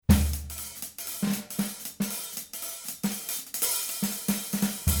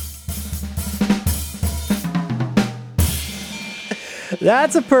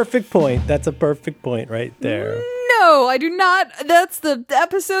That's a perfect point. That's a perfect point right there. No, I do not. That's the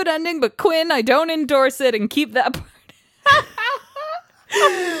episode ending, but Quinn, I don't endorse it and keep that part.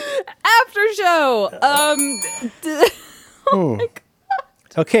 After show. Oh my God.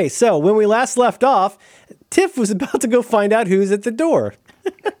 Okay, so when we last left off, Tiff was about to go find out who's at the door.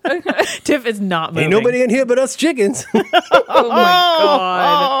 Tiff is not moving. Ain't nobody in here but us chickens. Oh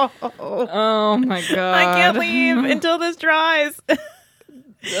my God. Oh my God. I can't leave until this dries.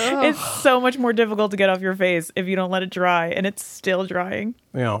 It's so much more difficult to get off your face if you don't let it dry, and it's still drying.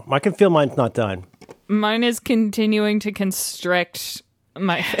 I can feel mine's not done. Mine is continuing to constrict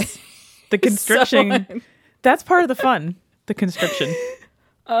my face. The constriction, that's part of the fun. The constriction.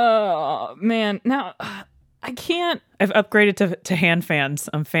 Oh, man. Now, I can't. I've upgraded to hand fans.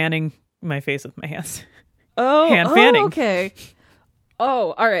 I'm fanning my face with my hands. Oh, hand fanning. Okay.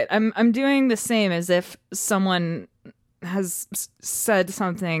 Oh, all right. I'm doing the same as if someone has said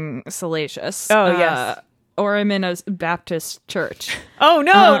something salacious. Oh, yes. Or I'm in a Baptist church. Oh,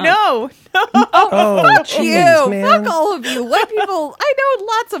 no. Oh, Fuck geez, you. man. Fuck all of you. White people. I know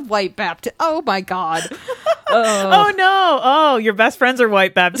lots of white Baptists. Oh, my God. Oh, no. Oh, your best friends are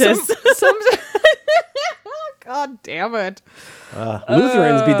white Baptists. God damn it.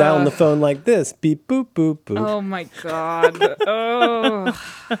 Lutherans be dialing the phone like this. Beep, boop, boop, boop. Oh, my God. Oh.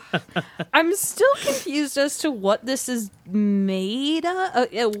 I'm still confused as to what this is made of.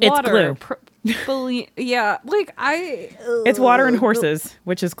 Water. It's glue. Yeah, like It's water and horses,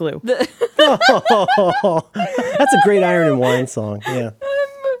 which is glue. That's a great Iron and Wine song. Yeah.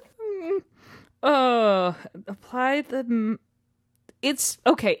 Apply the. It's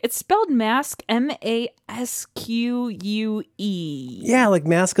okay. It's spelled mask, Masque. Yeah, like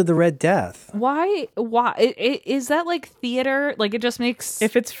Mask of the Red Death. Why? Is that like theater? Like it just makes.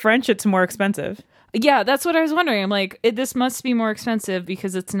 If it's French, it's more expensive. Yeah, that's what I was wondering. I'm like, this must be more expensive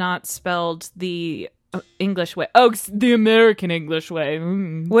because it's not spelled the English way. Oh, it's the American English way.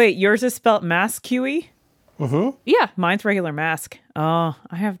 Mm. Wait, yours is spelled mask QE? Mm-hmm. Yeah. Mine's regular mask. Oh,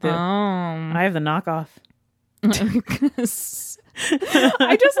 I have the knockoff. I just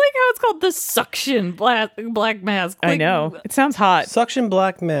like how it's called the suction black mask. I Like, know. It sounds hot. Suction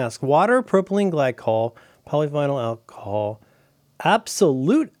black mask. Water, propylene glycol, polyvinyl alcohol,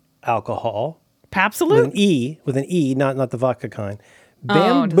 absolute alcohol. Papsalute? With an E, not the vodka kind. Oh,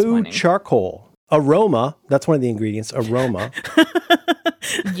 Bamboo disappointing. charcoal. Aroma, that's one of the ingredients, aroma.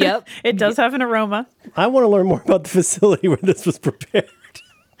 Yep. It does have an aroma. I want to learn more about the facility where this was prepared.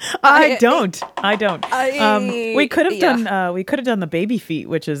 I don't. We could have yeah. done the baby feet,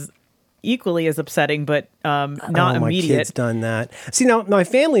 which is equally as upsetting, but not My immediate. kid's done that. See, now my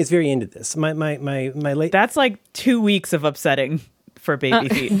family is very into this. My late. That's like 2 weeks of upsetting for baby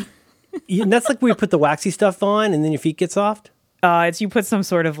feet. And that's like where you put the waxy stuff on and then your feet get soft. It's you put some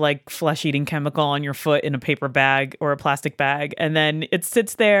sort of like flesh-eating chemical on your foot in a paper bag or a plastic bag, and then it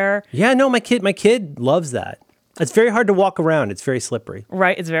sits there. Yeah, no, my kid loves that. It's very hard to walk around. It's very slippery.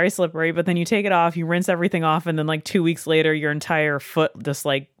 Right, it's very slippery, but then you take it off, you rinse everything off, and then like 2 weeks later, your entire foot just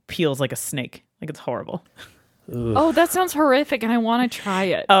like peels like a snake. Like it's horrible. Ugh. Oh, that sounds horrific, and I want to try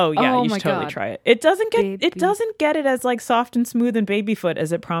it. Oh yeah, oh, you my should totally God. try it. It doesn't get Baby. it as like soft and smooth and baby foot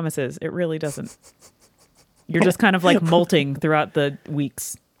as it promises. It really doesn't. You're just kind of like molting throughout the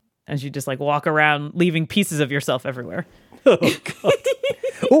weeks as you just like walk around, leaving pieces of yourself everywhere. Oh, God.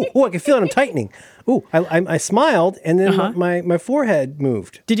 Oh, I can feel it. I'm tightening. Oh, I smiled, and then my forehead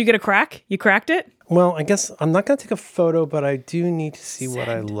moved. Did you get a crack? You cracked it? Well, I guess I'm not going to take a photo, but I do need to see what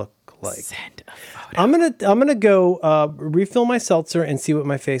I look like. Send a photo. I'm gonna go refill my seltzer and see what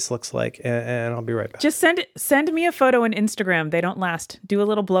my face looks like, and I'll be right back. Just send me a photo on Instagram. They don't last. Do a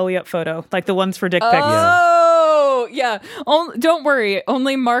little blowy up photo, like the ones for dick pics. Oh, yeah. Don't worry.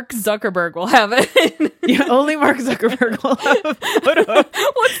 Only Mark Zuckerberg will have it. Yeah, only Mark Zuckerberg will have a photo.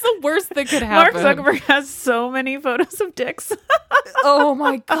 What's the worst that could happen? Mark Zuckerberg has so many photos of dicks. Oh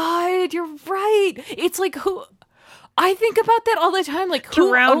my God, you're right. It's like who... I think about that all the time. Like, who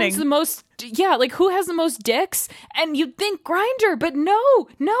Drowning. owns the most... Yeah, like, who has the most dicks? And you'd think Grindr, but no,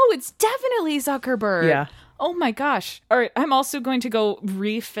 it's definitely Zuckerberg. Yeah. Oh my gosh. All right, I'm also going to go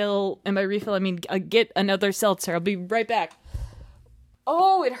refill. And by refill, I mean get another seltzer. I'll be right back.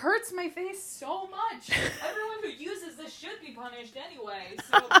 Oh, it hurts my face so much. Everyone who uses this should be punished anyway.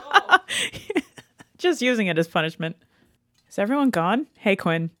 So, Just using it as punishment. Is everyone gone? Hey,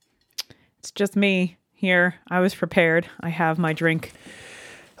 Quinn. It's just me here. I was prepared. I have my drink.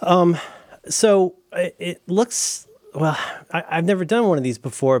 So it looks, well, I've never done one of these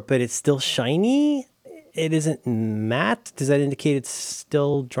before, but it's still shiny. it isn't matte, does that indicate it's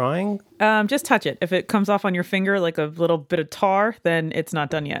still drying? Just touch it. If it comes off on your finger like a little bit of tar, then it's not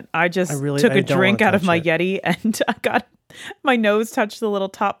done yet. I took a drink out of my Yeti and I got my nose touched the little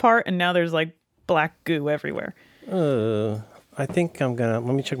top part, and now there's like black goo everywhere. I think I'm gonna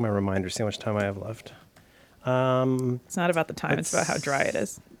let me check my reminder, see how much time I have left. It's not about the time; it's about how dry it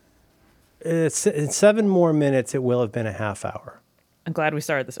is. It's in 7 more minutes. It will have been a half hour. I'm glad we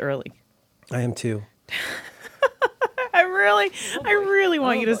started this early. I am too. I really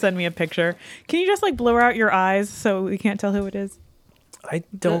want you to send me a picture. Can you just like blur out your eyes so we can't tell who it is? I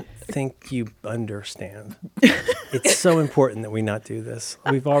don't think you understand. It's so important that we not do this.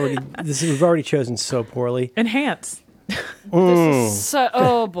 We've already chosen so poorly. Enhance. This is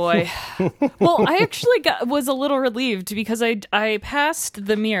oh boy. Well, I actually was a little relieved because I passed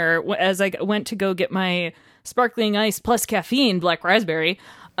the mirror as I went to go get my sparkling ice plus caffeine black raspberry.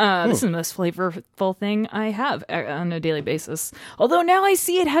 This is the most flavorful thing I have on a daily basis. Although now I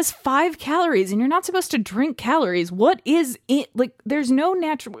see it has 5 calories, and you're not supposed to drink calories. What is it? Like, there's no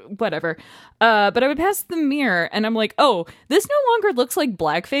natural... Whatever. But I would pass the mirror, and I'm like, oh, this no longer looks like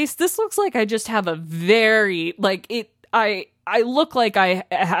blackface. This looks like I just have a very... Like, I look like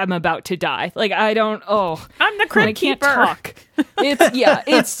I'm about to die. Like, I don't... Oh. I'm the crypt keeper. I can't talk.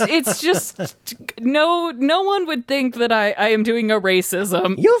 It's just... No one would think that I am doing a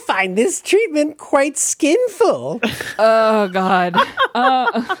racism. You'll find this treatment quite skinful. Oh, God.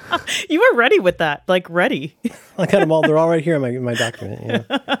 You were ready with that. Like, ready. I got them all. They're all right here in my document.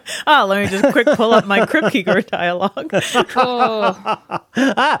 Yeah. Let me just quick pull up my crypt keeper dialogue.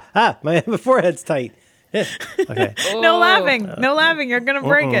 My forehead's tight. Okay. No laughing. No laughing. You're going to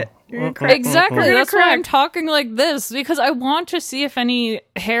break it. You're gonna crack. Exactly. That's why I'm talking like this, because I want to see if any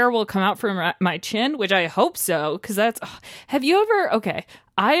hair will come out from my chin, which I hope so, because that's... Have you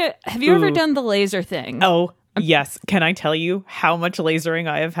ever done the laser thing? Oh, yes. Can I tell you how much lasering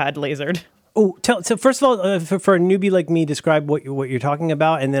I have had lasered? Oh, so first of all, for a newbie like me, describe what you're talking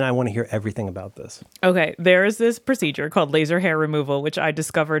about, and then I want to hear everything about this. Okay, there's this procedure called laser hair removal, which I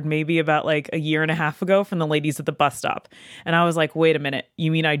discovered maybe about like a year and a half ago from the ladies at the bus stop. And I was like, wait a minute, you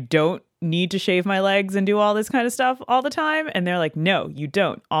mean I don't need to shave my legs and do all this kind of stuff all the time? And they're like, no, you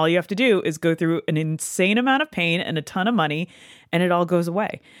don't. All you have to do is go through an insane amount of pain and a ton of money, and it all goes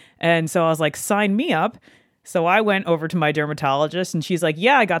away. And so I was like, sign me up. So I went over to my dermatologist and she's like,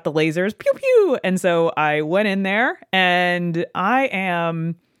 yeah, I got the lasers. Pew, pew. And so I went in there and I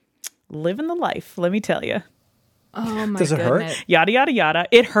am living the life. Let me tell you. Oh, my Does it goodness. hurt? Yada, yada, yada.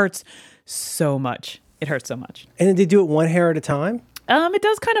 It hurts so much. It hurts so much. And did they do it one hair at a time? It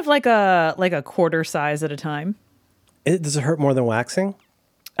does kind of like a quarter size at a time. Does it hurt more than waxing?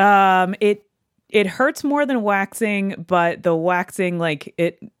 It hurts more than waxing, but the waxing, like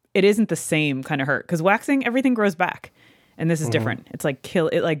it isn't the same kind of hurt, because waxing, everything grows back, and this is different. It's like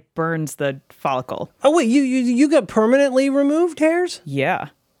it like burns the follicle. Oh wait, you got permanently removed hairs? Yeah.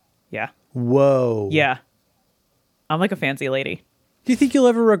 Whoa. Yeah. I'm like a fancy lady. Do you think you'll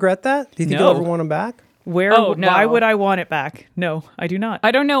ever regret that? Do you think you'll ever want them back? No. Why would I want it back? No, I do not.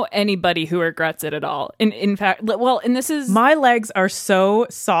 I don't know anybody who regrets it at all. In fact, well, and this is... My legs are so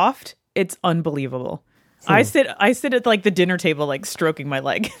soft, it's unbelievable. I sit at like the dinner table, like stroking my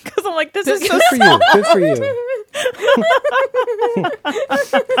leg, because I'm like, this is so Good for you. Good for you.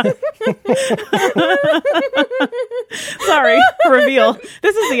 Sorry, reveal.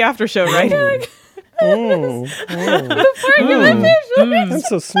 This is the after show, right? I'm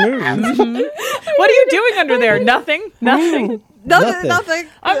so smooth. What are you doing under there? Nothing. Nothing.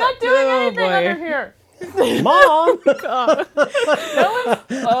 I'm not doing anything under here. Mom.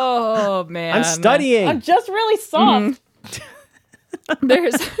 Oh, man. I'm studying. I'm just really soft.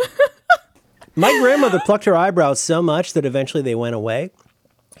 There's... My grandmother plucked her eyebrows so much that eventually they went away,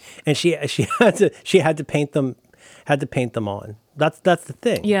 and she had to paint them on. That's the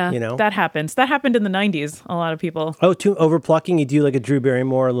thing. Yeah, you know that happens. That happened in the 90s. A lot of people. Oh, too over plucking. You do like a Drew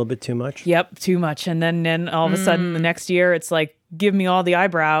Barrymore, a little bit too much. Yep, too much, and then all of a sudden the next year it's like, give me all the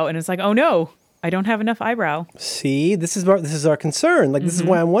eyebrow, and it's like, oh no, I don't have enough eyebrow. See, this is our concern. Like, this is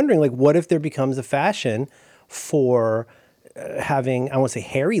why I'm wondering, like, what if there becomes a fashion for having, I won't say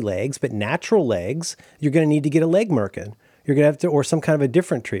hairy legs, but natural legs? You're going to need to get a leg merkin. You're going to have to, or some kind of a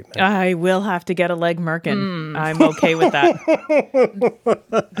different treatment. I will have to get a leg merkin. I'm okay with that.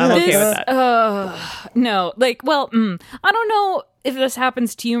 I'm okay with that. No, like, well, I don't know if this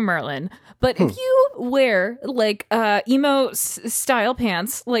happens to you, Merlin, but if you wear like emo style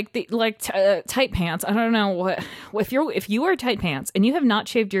pants, like tight pants, I don't know what if you wear tight pants and you have not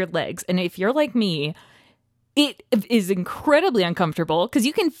shaved your legs, and if you're like me, It is incredibly uncomfortable because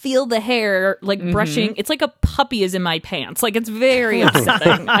you can feel the hair like brushing. It's like a puppy is in my pants. Like, it's very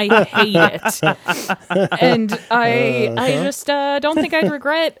upsetting. I hate it, and I just don't think I'd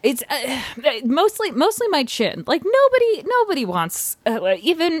regret. It's mostly my chin. Like, nobody wants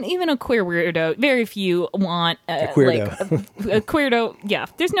even a queer weirdo. Very few want a queerdo. Like a queerdo. Yeah,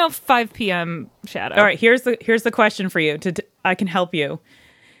 there's no 5 p.m. shadow. All right, here's the question for you. I can help you.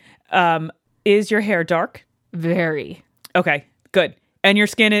 Is your hair dark? Very. Okay, good. And your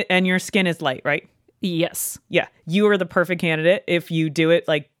skin is light, right? Yes. Yeah. You are the perfect candidate. If you do it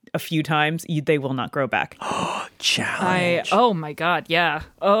like a few times, they will not grow back. Challenge. Oh my God. Yeah.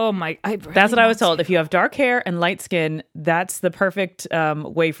 Oh my. That's what I was told. If you have dark hair and light skin, that's the perfect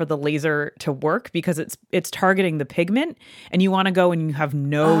way for the laser to work because it's targeting the pigment, and you want to go and you have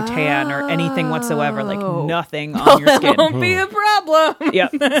no tan or anything whatsoever, like nothing on your skin. That won't be a problem. Yeah.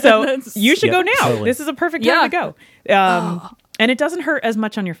 So you should go now. Totally. This is a perfect time to go. And it doesn't hurt as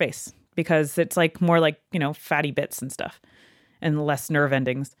much on your face because it's like more like, fatty bits and stuff and less nerve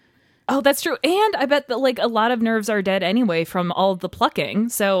endings. Oh, that's true. And I bet that like a lot of nerves are dead anyway from all of the plucking.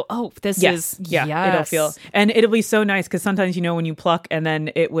 So, It'll feel, and it'll be so nice because sometimes, when you pluck and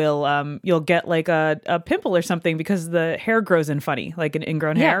then it will, you'll get like a pimple or something because the hair grows in funny, like an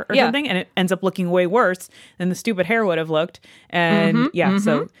ingrown hair or something. And it ends up looking way worse than the stupid hair would have looked. And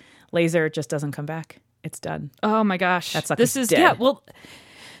so laser just doesn't come back. It's done. Oh my gosh. That's like dead. Yeah. Well,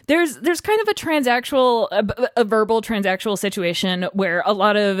 there's kind of a verbal transactional situation where a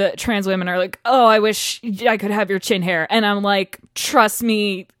lot of trans women are like, oh, I wish I could have your chin hair. And I'm like, trust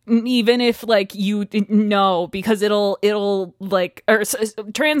me, even if like you know, because it'll like, or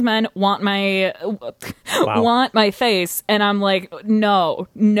trans men want my face. And I'm like, no.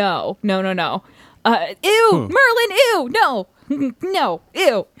 Ew, Merlin, ew, no,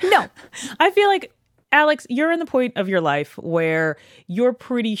 ew, no. I feel like, Alex, you're in the point of your life where you're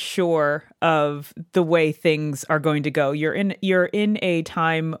pretty sure of the way things are going to go. You're in a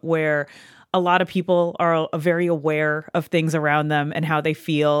time where a lot of people are very aware of things around them and how they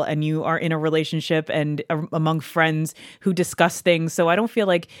feel, and you are in a relationship and among friends who discuss things. So I don't feel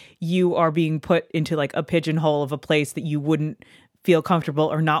like you are being put into like a pigeonhole of a place that you wouldn't feel comfortable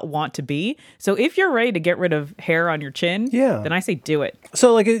or not want to be. So if you're ready to get rid of hair on your chin, then I say do it.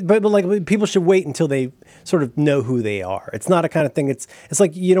 So like, but like people should wait until they sort of know who they are. It's not a kind of thing. It's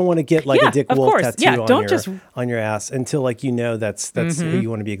like you don't want to get like a Dick Wolf tattoo on your ass until like that's who you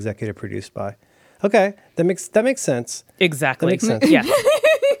want to be executive produced by. Okay, that makes sense. Exactly. That makes sense. Yeah.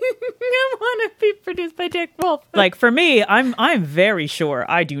 I want to be produced by Dick Wolf. Like for me, I'm very sure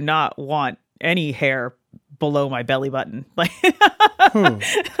I do not want any hair below my belly button. Like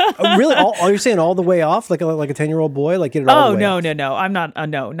Really? All you're saying all the way off, like a 10-year-old boy, like get it all the way off? No. I'm not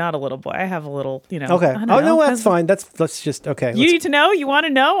not a little boy. I have a little, Okay. No, that's fine. Let's just okay. You need to know? You want to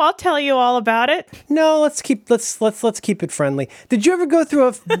know? I'll tell you all about it. No, let's keep it friendly. Did you ever go through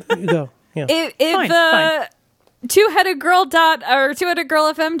a go? Yeah. Fine.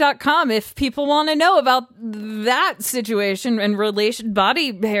 twoheadedgirlfm.com if people want to know about that situation and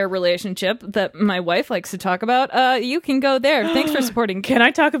body hair relationship that my wife likes to talk about. You can go there. Thanks for supporting. Can I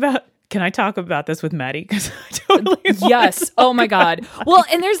talk about this with Maddie? Because I totally yes. Oh my God. Well,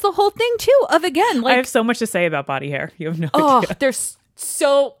 and there's the whole thing too of again, like I have so much to say about body hair. You have no idea. There's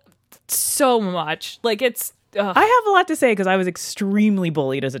so much. Like it's. I have a lot to say because I was extremely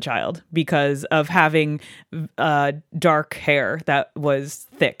bullied as a child because of having dark hair that was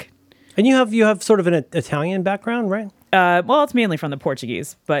thick. And you have sort of an Italian background, right? Well, it's mainly from the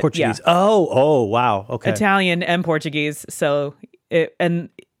Portuguese, but Portuguese. Yeah. Oh, wow. Okay. Italian and Portuguese. So it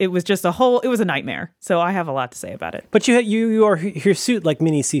was just it was a nightmare. So I have a lot to say about it. But you are hirsute like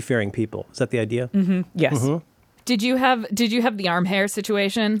many seafaring people. Is that the idea? Mm-hmm. Yes. Mm-hmm. Did you have the arm hair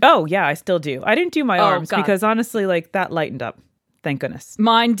situation? Oh yeah, I still do. I didn't do my arms because honestly, like that lightened up. Thank goodness.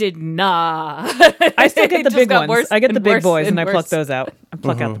 Mine did not. I still get the big ones. I get the big boys and I pluck worse. those out. I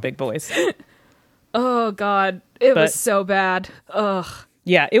pluck out the big boys. Oh God, it was so bad. Ugh.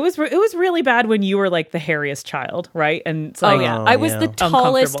 Yeah, it was really bad when you were like the hairiest child, right? And it's like, I was the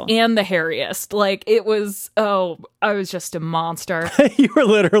tallest and the hairiest. Like it was. I was just a monster. You were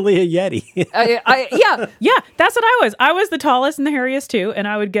literally a Yeti. Yeah, that's what I was. I was the tallest and the hairiest too, and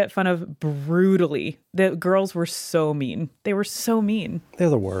I would get fun of brutally. The girls were so mean. They were so mean. They're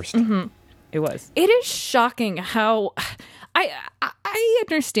the worst. Mm-hmm. It was. It is shocking how. I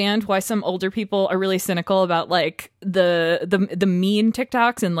understand why some older people are really cynical about like the mean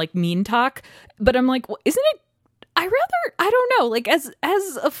TikToks and like mean talk, but I'm like, well, isn't it? I don't know, like as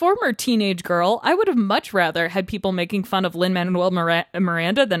a former teenage girl, I would have much rather had people making fun of Lin-Manuel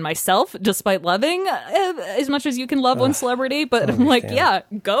Miranda than myself, despite loving as much as you can love one celebrity. But I'm like, yeah,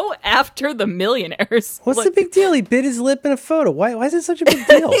 go after the millionaires. What's like, the big deal? He bit his lip in a photo. Why is it such a big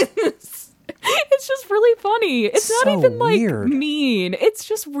deal? It's just really funny. It's So not even like weird. mean. It's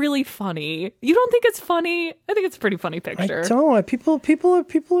just really funny. You don't think it's funny? I think it's a pretty funny picture. I don't. People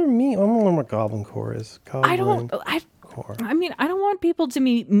are mean. I don't know what Goblin Core is. I don't. Core. I mean, I don't want people to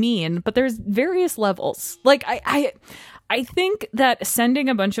be mean, but there's various levels. Like I think that sending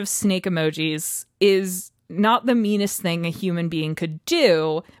a bunch of snake emojis is not the meanest thing a human being could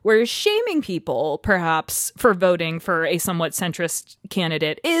do, whereas shaming people, perhaps, for voting for a somewhat centrist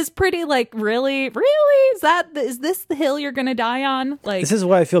candidate is pretty like, really? Is this the hill you're gonna die on? Like, This is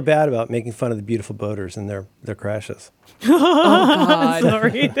why I feel bad about making fun of the beautiful boaters and their crashes. oh God.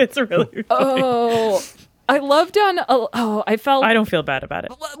 Sorry, that's really funny. Oh, I loved I felt. I don't feel bad about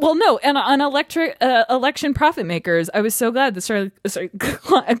it. Well, no, and on election profit makers, I was so glad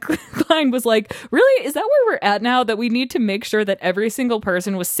that Klein was like, really, is that where we're at now? That we need to make sure that every single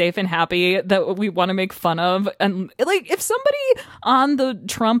person was safe and happy that we want to make fun of, and like if somebody on the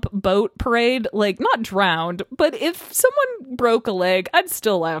Trump boat parade, like not drowned, but if someone broke a leg, I'd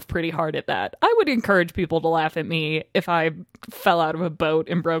still laugh pretty hard at that. I would encourage people to laugh at me if I fell out of a boat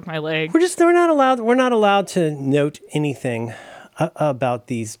and broke my leg. We're not allowed to note anything about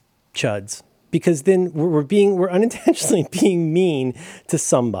these chuds, because then we're unintentionally being mean to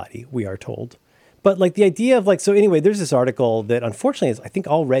somebody, we are told. But like the idea of like, so anyway, there's this article that unfortunately is, I think,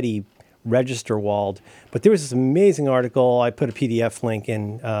 already register walled, but there was this amazing article. I put a PDF link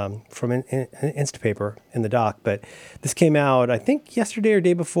in from an Instapaper in the doc, but this came out, I think, yesterday or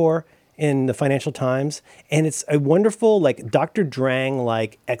day before, in the Financial Times, and it's a wonderful, like, Dr.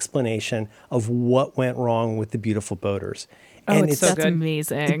 Drang-like explanation of what went wrong with the beautiful boaters. And it's so That's good.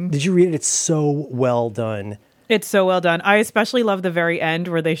 amazing. Did you read it? It's so well done. It's so well done. I especially love the very end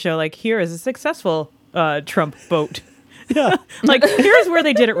where they show like, here is a successful Trump boat. Yeah. Like, here's where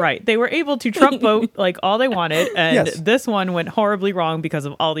they did it right. They were able to Trump vote like all they wanted, and Yes. this one went horribly wrong because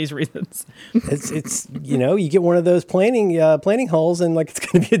of all these reasons. It's you get one of those planning holes, and like it's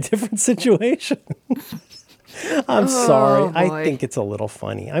going to be a different situation. I'm sorry. boy. I think it's a little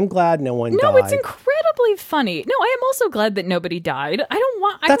funny. I'm glad no one No, died. it's incredibly funny. No, I am also glad that nobody died. I don't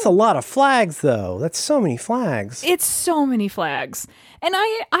want. That's a lot of flags, though. That's so many flags. It's so many flags, and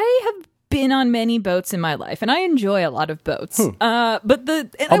I have been on many boats in my life, and I enjoy a lot of boats. But I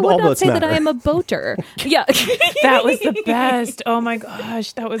All would not boats say that matter. I am a boater. Yeah, That was the best. Oh my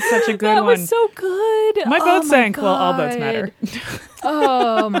gosh, that was such a good that one. was so good. My boat Oh sank. Well, all boats God. matter.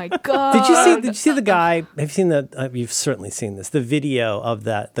 Oh my god! Did you see the guy? Have you seen the? You've certainly seen this. The video of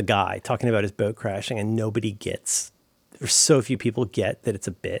the guy talking about his boat crashing, and nobody gets. Or so few people get that it's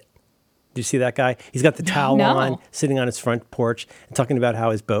a bit. Do you see that guy? He's got the towel No. on, sitting on his front porch, and talking about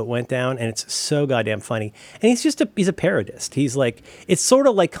how his boat went down, and it's so goddamn funny. And he's a parodist. He's like, it's sort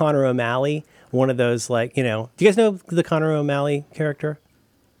of like Connor O'Malley, one of those, like, do you guys know the Connor O'Malley character?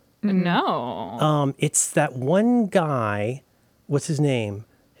 No. It's that one guy. What's his name?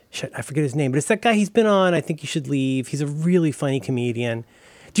 Shit, I forget his name, but it's that guy. He's been on I Think You Should Leave. He's a really funny comedian.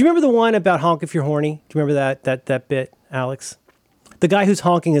 Do you remember the one about honk if you're horny? Do you remember that bit, Alex? The guy who's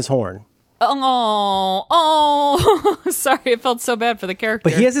honking his horn. Oh, sorry. It felt so bad for the character.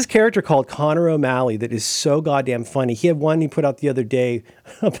 But he has this character called Connor O'Malley that is so goddamn funny. He had one he put out the other day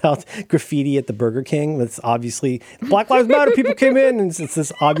about graffiti at the Burger King. That's obviously Black Lives Matter. People came in, and it's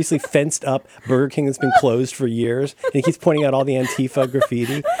this obviously fenced up Burger King that's been closed for years. And he keeps pointing out all the Antifa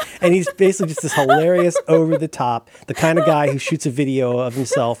graffiti. And he's basically just this hilarious, over the top, the kind of guy who shoots a video of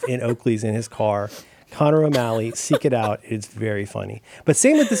himself in Oakley's in his car. Connor O'Malley, seek it out. It's very funny. But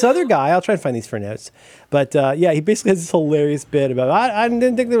same with this other guy. I'll try and find these for notes. But yeah, he basically has this hilarious bit about, I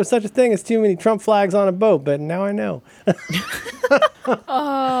didn't think there was such a thing as too many Trump flags on a boat, but now I know.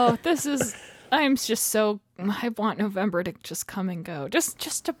 Oh, I'm just so, I want November to just come and go.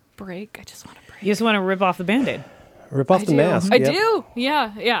 Just a break. I just want a break. You just want to rip off the Band-Aid. Rip off the mask. I Yep. do.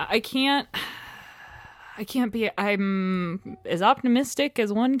 Yeah. I can't be, I'm as optimistic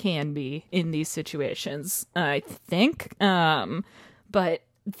as one can be in these situations, I think. But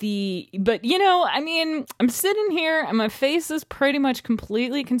I mean, I'm sitting here and my face is pretty much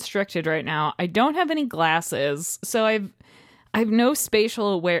completely constricted right now. I don't have any glasses, so I've no spatial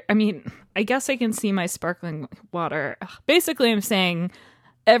aware. I mean, I guess I can see my sparkling water. Basically, I'm saying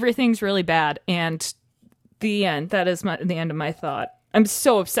everything's really bad, and the end. That is the end of my thought. I'm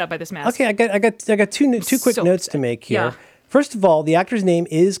so upset by this mask. Okay, I got two quick So notes upset. to make here. Yeah. First of all, the actor's name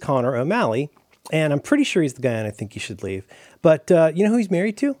is Connor O'Malley, And I'm pretty sure he's the guy, and I think he should leave. But you know who he's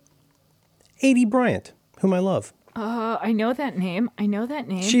married to? A.D. Bryant, whom I love. I know that name.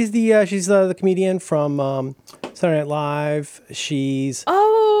 She's the comedian from Saturday Night Live. She's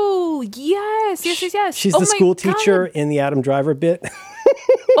yes. She's the school teacher in the Adam Driver bit.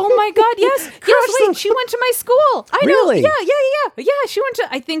 Oh my God, yes. Wait, she went to my school. I know. Really? Yeah, she went to,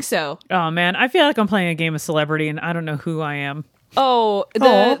 I think so. Oh man, I feel like I'm playing a game of celebrity and I don't know who I am. Oh,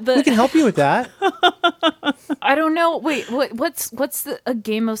 we can help you with that. I don't know. Wait, what's a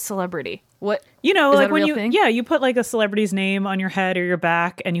game of celebrity? What? You know, is like that a when real thing? you put like a celebrity's name on your head or your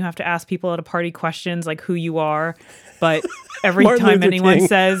back and you have to ask people at a party questions like who you are. But every Martin time Luther anyone King.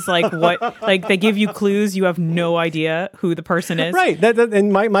 says like what, like they give you clues, you have no idea who the person is. Right.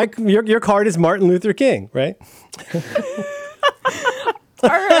 And your card is Martin Luther King, right?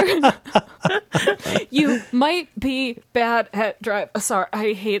 You might be bad at drive. Sorry,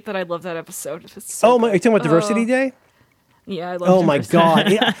 I hate that. I love that episode. It's so Are you talking about Diversity Day? Yeah, I love. Oh my God!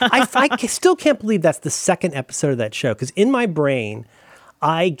 I still can't believe that's the second episode of that show. Because in my brain,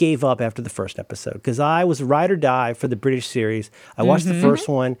 I gave up after the first episode because I was ride or die for the British series. I watched the first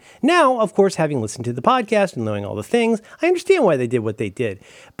one. Now, of course, having listened to the podcast and knowing all the things, I understand why they did what they did.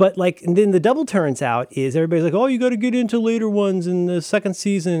 But and then the double turns out is everybody's like, oh, you got to get into later ones in the second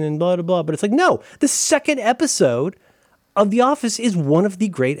season and blah, blah, blah. But it's like, no, the second episode of The Office is one of the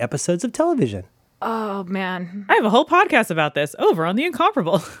great episodes of television. Oh man, I have a whole podcast about this over on The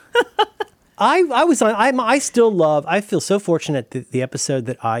Incomparable. I feel so fortunate that the episode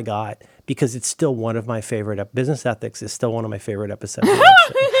that I got, because it's still one of my favorite, Business Ethics is still one of my favorite episodes. Of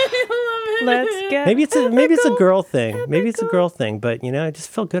that show. Let's get Maybe it's a girl thing. Maybe it's a girl thing, but I just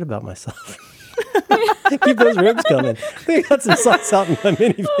felt good about myself. Keep those ribs coming. I think I got some sauce out in my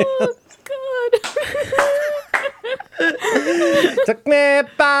minivan. oh God. Took me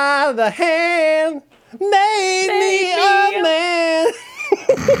by the hand, made me a man.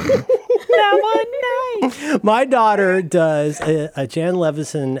 that one night. My daughter does a Jan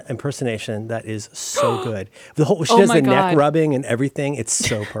Levison impersonation that is so good. She does the neck rubbing and everything. It's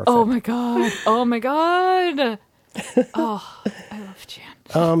so perfect. Oh my God. Oh, I love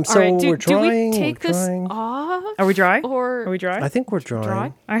Jan. So right, we're drawing. Do we take this drawing. off? Are we dry? Or Are we dry? I think we're drawing.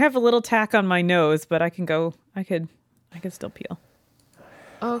 Dry? I have a little tack on my nose, but I could still peel.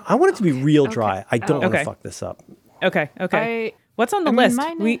 I want it to be real dry. I don't want to Okay. fuck this up. Okay. What's on the list?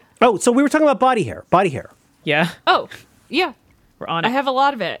 So we were talking about body hair. Yeah, Oh, yeah. we're on I it. have a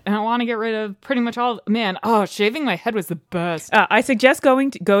lot of it, and I want to get rid of pretty much all. Man, shaving my head was the best. I suggest go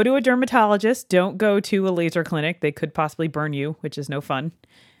to a dermatologist. Don't go to a laser clinic. They could possibly burn you, which is no fun.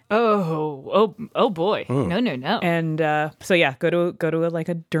 Oh boy. No. And so yeah, go to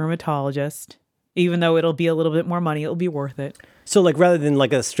a dermatologist. Even though it'll be a little bit more money, it'll be worth it. So rather than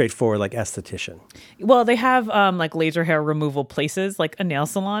a straightforward esthetician. Well, they have laser hair removal places, like a nail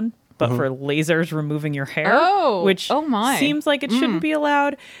salon, but for lasers removing your hair, which my. seems like it shouldn't be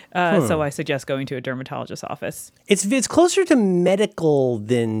allowed. So I suggest going to a dermatologist's office. It's closer to medical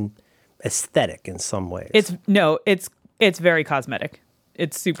than aesthetic in some ways. It's very cosmetic.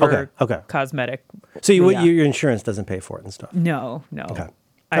 It's super cosmetic. So your insurance doesn't pay for it and stuff. No. Okay.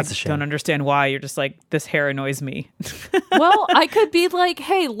 I That's a shame. don't understand why you're just like, this hair annoys me. Well, I could be like,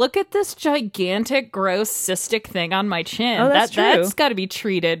 hey, look at this gigantic, gross, cystic thing on my chin. Oh, that's true. That's got to be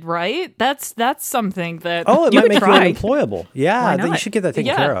treated, right? That's something that. Oh, it You might could make try. you unemployable. Yeah, Why then you not? should get that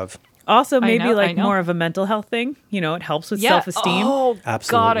taken care of. Also, maybe I know. more of a mental health thing. It helps with self-esteem. Oh,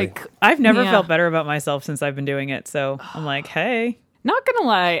 Absolutely. God, I've never Yeah. felt better about myself since I've been doing it. So I'm like, hey. Not gonna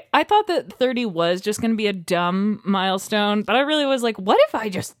lie, I thought that 30 was just gonna be a dumb milestone, but I really was like, what if I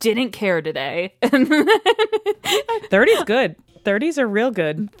just didn't care today? And 30's good. 30s are real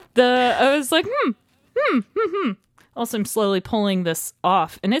good. I was like, Also, I'm slowly pulling this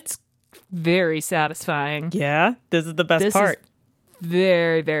off, and it's very satisfying. Yeah, this is the best This part. is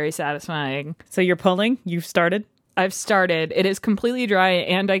very, very satisfying. So you're pulling? You've started? I've started. It is completely dry,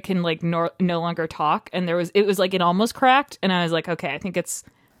 and I can no longer talk. And it was like it almost cracked, and I was like, okay, I think it's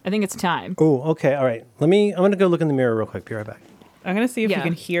time. Oh, okay. All right. I'm going to go look in the mirror real quick. Be right back. I'm going to see if you Yeah.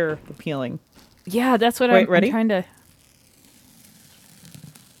 can hear the peeling. Yeah, that's what Wait, I'm ready? trying to.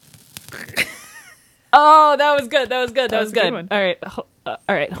 Oh, that was good. That was good. That was was a good good. one. All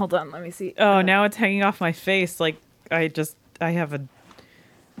right. Hold on. Let me see. Oh, now it's hanging off my face. Like, I don't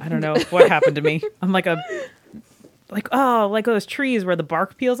know what happened to me. I'm like like those trees where the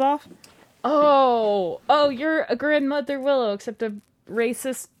bark peels off. Oh, you're a grandmother willow, except a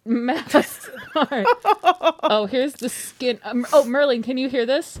racist mess. All right. Oh, here's the skin. Merlin, can you hear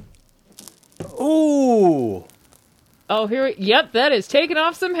this? Ooh. Oh, yep, that is taking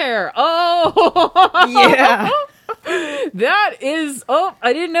off some hair. Oh, Yeah. that is. Oh,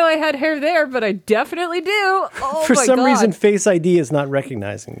 I didn't know I had hair there, but I definitely do. Oh, For my some God. reason, Face ID is not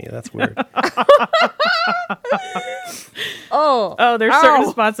recognizing me. That's weird. Oh, There's certain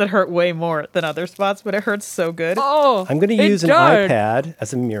spots that hurt way more than other spots, but it hurts so good. Oh, I'm going to it use an does. iPad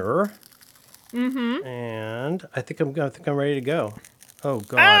as a mirror. Mm-hmm. And I think I'm ready to go. Oh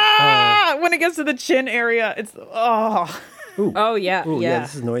God. When it gets to the chin area, it's Ooh. Oh yeah, Ooh, yeah.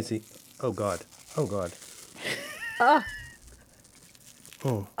 this is noisy. Oh God. Oh God. Oh,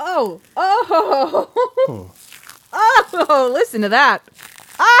 Oh. oh, oh, oh! Listen to that.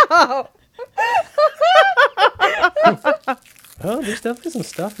 Oh, Oh, there's definitely some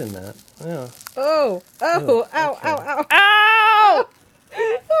stuff in that. Yeah. oh, oh, ow, okay. ow, ow, ow!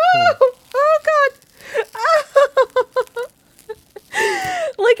 oh, oh God. Oh.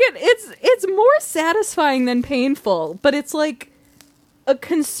 Like it's more satisfying than painful, but it's like a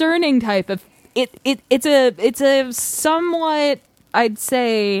concerning type of it's a somewhat, I'd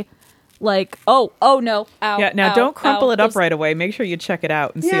say, like oh no, ow, Yeah, now ow, don't crumple ow, it up those- right away. Make sure you check it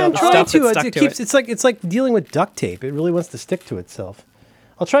out and see Yeah, all I'm the trying stuff to. that's stuck to it. It's like dealing with duct tape. It really wants to stick to itself.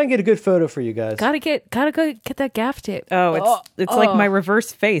 I'll try and get a good photo for you guys. Gotta go get that gaff tape. It's like my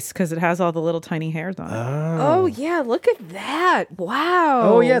reverse face because it has all the little tiny hairs on it. Oh yeah, look at that! Wow.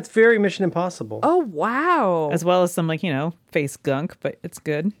 Oh yeah, it's very Mission Impossible. Oh wow. As well as some face gunk, but it's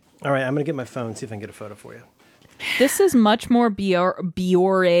good. All right, I'm gonna get my phone, see if I can get a photo for you. This is much more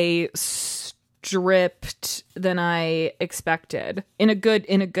Biore stripped than I expected in a good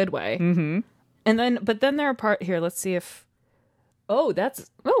way. Mm-hmm. But then there are part here. Let's see if. Oh,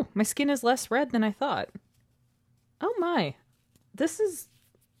 my skin is less red than I thought. Oh my, this is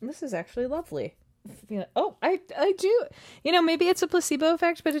actually lovely. Yeah. Oh, I do. Maybe it's a placebo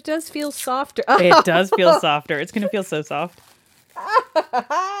effect, but it does feel softer. It does feel softer. It's gonna feel so soft.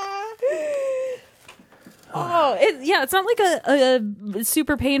 Oh, it's not like a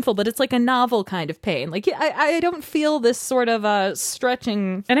super painful, but it's like a novel kind of pain. Like I don't feel this sort of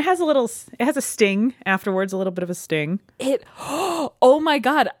stretching. And it has a sting afterwards, a little bit of a sting. Oh my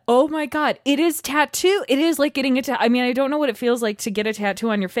God. It is tattoo. It is like getting a tattoo. I mean, I don't know what it feels like to get a tattoo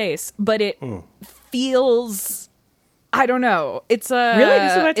on your face, but it feels, I don't know. It's a Really?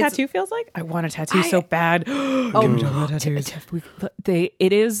 This is what a tattoo feels like? I want a tattoo so bad. It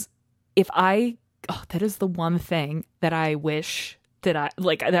is, that is the one thing that I wish that I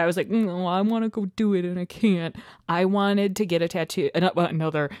was like, I want to go do it and I can't. I wanted to get a tattoo,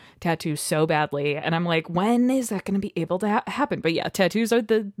 another tattoo so badly. And I'm like, when is that going to be able to happen? But yeah, tattoos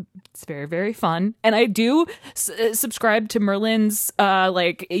it's very, very fun. And I do subscribe to Merlin's,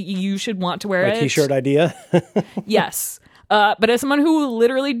 you should want to wear My it. t-shirt idea. Yes. But as someone who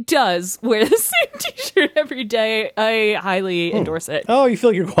literally does wear the same t-shirt every day, I highly endorse it. Oh, you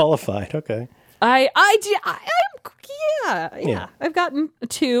feel like you're qualified. Okay. I'm I've gotten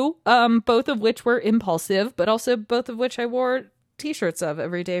 2, both of which were impulsive, but also both of which I wore t-shirts of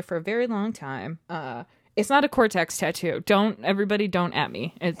every day for a very long time. It's not a Cortex tattoo. Don't at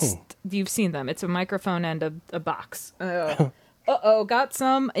me. It's you've seen them. It's a microphone and a box. Got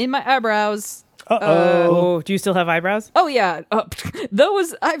some in my eyebrows. Do you still have eyebrows? Oh yeah,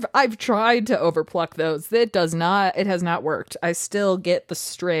 those I've tried to overpluck those. It has not worked. I still get the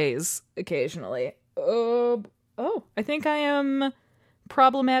strays occasionally. I think I am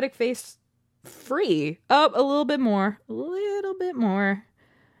problematic face free. A little bit more.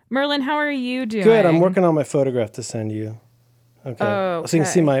 Merlin, how are you doing? Good. I'm working on my photograph to send you. Okay. So you can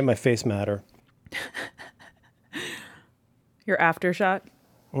see my face matter. Your after shot?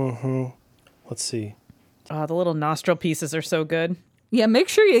 Mm-hmm. Let's see. Oh, the little nostril pieces are so good. Yeah, make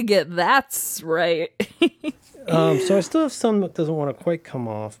sure you get that's right. So I still have some that doesn't want to quite come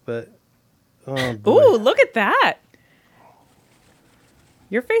off, but oh boy. Ooh, look at that.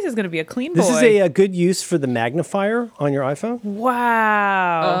 Your face is going to be a clean boy. This is a good use for the magnifier on your iPhone.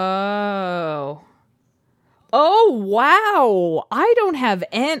 Wow. Oh, wow. I don't have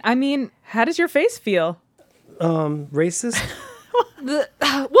I mean, how does your face feel? Racist. well,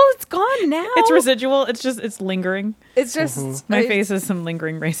 it's gone now. It's residual. It's lingering. It's just My face is some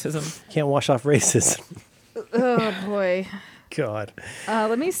lingering racism. Can't wash off racism. Oh boy. God.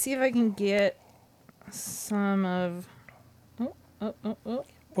 Let me see if I can get some of.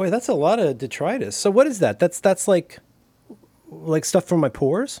 Boy, that's a lot of detritus. So what is that? That's like stuff from my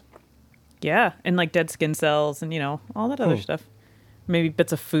pores? Yeah, and like dead skin cells and all that other stuff. Maybe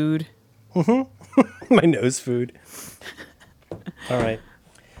bits of food. My nose food. All right.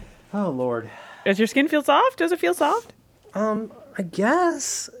 Oh Lord. Does your skin feel soft? Does it feel soft? I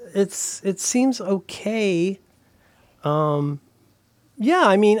guess it seems okay. Yeah,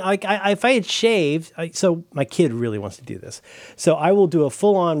 I mean, like if I had shaved, so my kid really wants to do this, so I will do a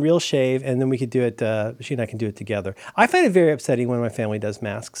full-on real shave, and then we could do it. She and I can do it together. I find it very upsetting when my family does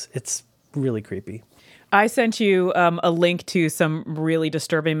masks. It's really creepy. I sent you a link to some really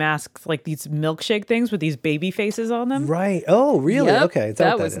disturbing masks, like these milkshake things with these baby faces on them. Right. Oh, really? Yep, Okay. Is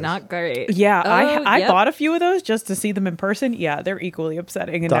that what was is? not great. Yeah, I yep. bought a few of those just to see them in person. Yeah, they're equally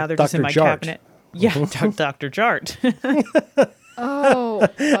upsetting, and now they're just in my Dr. Jart. cabinet. Yeah, Dr. Jart. Oh,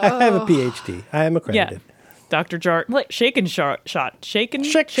 I have a PhD. I am Yeah, accredited. Dr. Jart, like shake and shot, shake and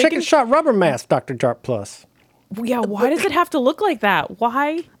Shake and shot rubber mask, Dr. Jart Plus. Yeah, why does it have to look like that?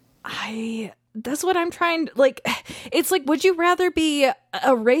 Why? that's what I'm trying to, like, it's like, would you rather be a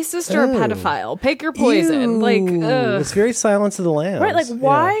racist or a pedophile? Pick your poison. Ew. Like, ugh. It's very Silence of the Lambs. Right, like Yeah.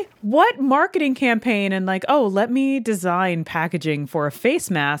 why? What marketing campaign and like, oh, let me design packaging for a face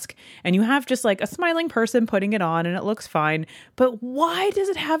mask and you have just like a smiling person putting it on and it looks fine. But why does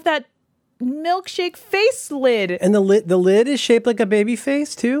it have that milkshake face lid? And the lid is shaped like a baby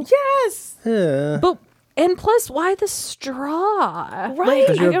face too? Yes. But, and plus, why the straw? Right.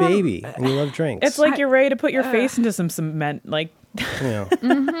 Because you're I a don't- baby and you love drinks. It's like you're ready to put your face into some cement, like Yeah.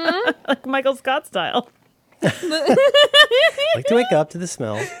 like Michael Scott style. Like to wake up to the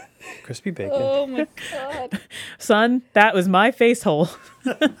smell of crispy bacon. Oh my God. Son, that was my face hole.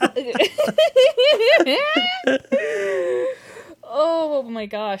 Oh my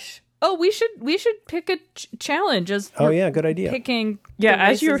gosh. Oh, we should pick a challenge as Oh yeah, good idea. picking Yeah, the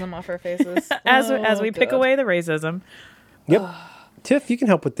as you're- racism off our faces. As we pick God. away the racism. Yep. Tiff, you can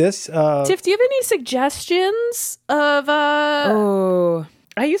help with this. Tiff, do you have any suggestions of Oh,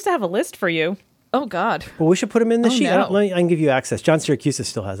 I used to have a list for you. Oh God. Well, we should put them in the sheet. no. I can give you access. John Syracuse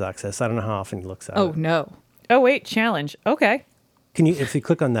still has access. I don't know how often he looks at Oh it. no. Oh wait, challenge. Okay. Can you, if you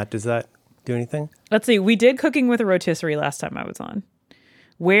click on that, does that do anything? Let's see. We did cooking with a rotisserie last time I was on.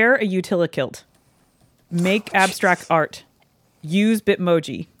 Wear a utilikilt. Make abstract art. Use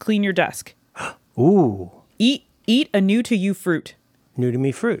Bitmoji. Clean your desk. Ooh, Eat a new to you fruit. new to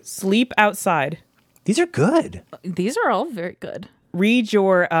me fruits. Sleep outside. These are good. These are all very good. Read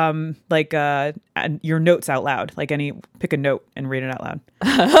your your notes out loud. Like pick a note and read it out loud.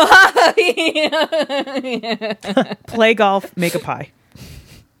 Play golf, make a pie.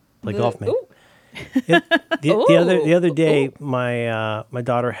 Like golf, man. Ooh. The other day, my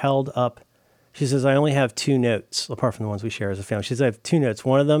daughter held up. She says, "I only have two notes, apart from the ones we share as a family." She says, "I have two notes.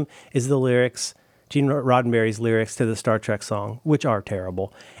 One of them is the lyrics, Gene Roddenberry's lyrics to the Star Trek song, which are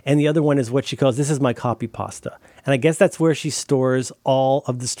terrible, and the other one is what she calls, 'This is my copy pasta.'" And I guess that's where she stores all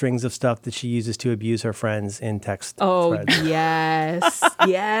of the strings of stuff that she uses to abuse her friends in text threads. Yes.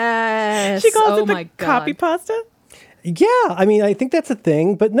 Yes. She calls oh it the my God. copy pasta. Yeah, I mean, I think that's a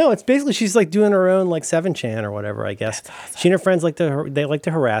thing, but no, it's basically she's like doing her own like 7chan or whatever, I guess. Awesome. She and her friends like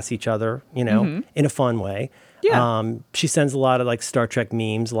to harass each other, in a fun way. Yeah. She sends a lot of like Star Trek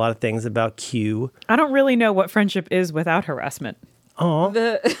memes, a lot of things about Q. I don't really know what friendship is without harassment. Oh,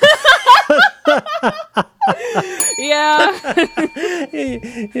 Yeah.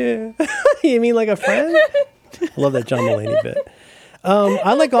 yeah. You mean like a friend? I love that John Mulaney bit.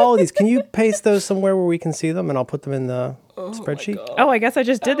 I like all of these. Can you paste those somewhere where we can see them, and I'll put them in the spreadsheet? Oh, I guess I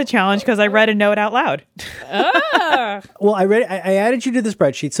just did the challenge because I read a note out loud. Well, I added you to the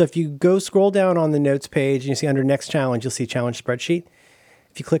spreadsheet. So if you go scroll down on the notes page and you see under next challenge, you'll see challenge spreadsheet.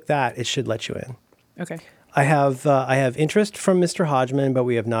 If you click that, it should let you in. Okay. I have interest from Mr. Hodgman, but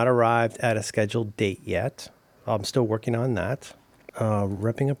we have not arrived at a scheduled date yet. I'm still working on that.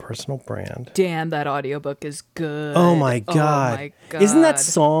 Repping a personal brand. Damn, that audiobook is good. Oh my God. Oh my God. Isn't that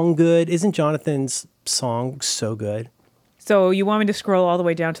song good? Isn't Jonathan's song so good? So you want me to scroll all the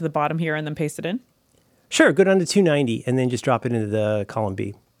way down to the bottom here and then paste it in? Sure, go down to 290 and then just drop it into the column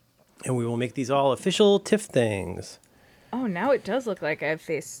B. And we will make these all official Tiff things. Oh, now it does look like I have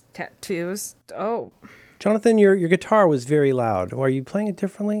face tattoos. Oh. Jonathan, your guitar was very loud. Are you playing it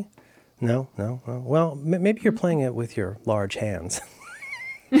differently? No. Well, maybe you're playing it with your large hands.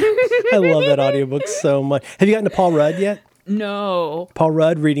 I love that audiobook so much. Have you gotten to Paul Rudd yet? No. Paul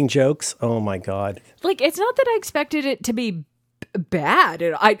Rudd reading jokes? Oh my God. Like, it's not that I expected it to be bad.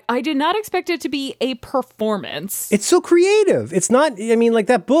 I did not expect it to be a performance. It's so creative. It's not, I mean, like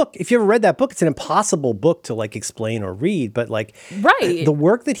that book, if you ever read that book, it's an impossible book to like explain or read, but like Right. the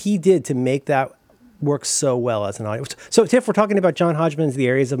work that he did to make that work so well as an audio. So Tiff, we're talking about John Hodgman's The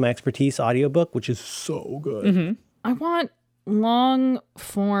Areas of My Expertise audiobook, which is so good. Mm-hmm. I want long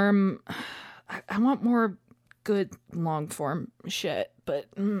form. I want more good long form shit, but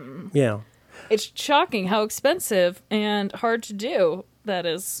Yeah. it's shocking how expensive and hard to do that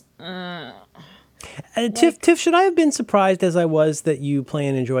is. Tiff, should I have been surprised as I was that you play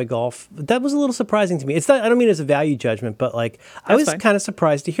and enjoy golf? That was a little surprising to me. It's not, I don't mean it as a value judgment, but like I was kind of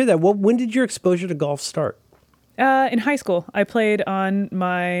surprised to hear that. When did your exposure to golf start? In high school, I played on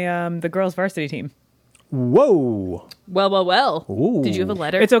my the girls' varsity team. Whoa. Well. Ooh. Did you have a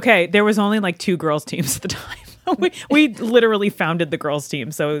letter? It's okay. There was only like 2 girls' teams at the time. we literally founded the girls'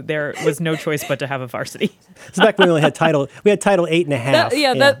 team, so there was no choice but to have a varsity. It's back when we only had title. We had title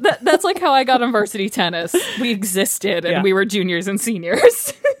 8.5. That's like how I got on varsity tennis. We existed, and we were juniors and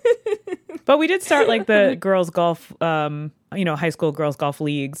seniors. But we did start like the girls' golf, high school girls' golf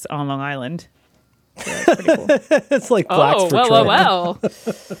leagues on Long Island. So it's pretty cool. It's like blacks for Trent. Well.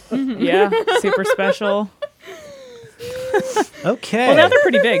 Yeah, super special. Okay. Well, now they're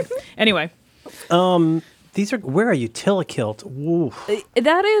pretty big. Anyway. Where are you? Tillikilt. Ooh.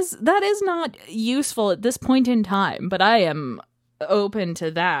 That is not useful at this point in time, but I am open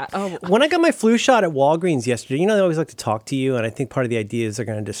to that. Oh, when I got my flu shot at Walgreens yesterday, they always like to talk to you, and I think part of the idea is they're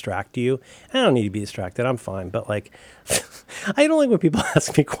going to distract you. I don't need to be distracted. I'm fine. But like, I don't like when people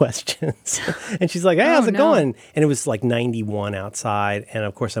ask me questions. And she's like, "Hey, how's it going?" And it was like 91 outside, and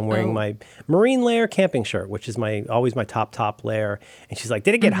of course I'm wearing my marine layer camping shirt, which is always my top layer. And she's like,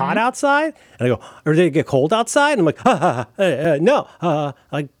 "Did it get hot outside?" And I go, "Or did it get cold outside?" And I'm like, "No,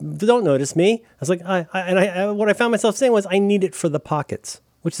 like don't notice me." I was like, what I found myself saying was, "I need it for the pockets,"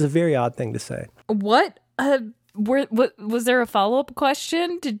 which is a very odd thing to say. What? Was there a follow-up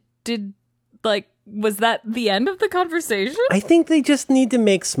question? Did was that the end of the conversation? I think they just need to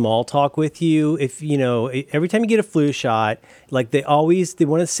make small talk with you. If every time you get a flu shot, like they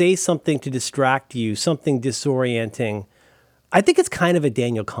want to say something to distract you, something disorienting. I think it's kind of a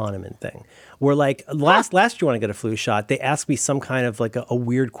Daniel Kahneman thing, where like last year when I got a flu shot, they asked me some kind of like a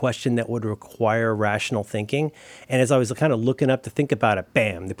weird question that would require rational thinking, and as I was kind of looking up to think about it,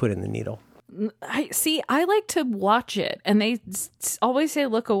 bam, they put in the needle. I like to watch it, and they always say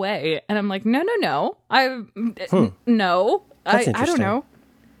look away, and I'm like, no. No, That's I don't know.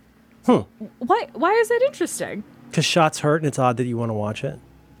 Why is that interesting? Because shots hurt, and it's odd that you want to watch it.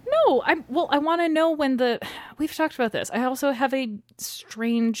 No, I want to know when we've talked about this. I also have a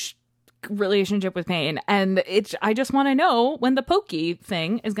strange relationship with pain, and I just want to know when the pokey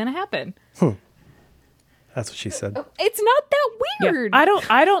thing is going to happen. That's what she said. It's not that weird. Yeah,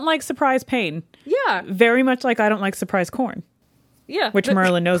 I don't like surprise pain. Yeah. Very much like I don't like surprise corn. Yeah. Which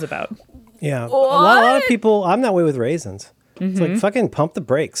Merlin knows about. Yeah. A lot of people, I'm that way with raisins. It's like fucking pump the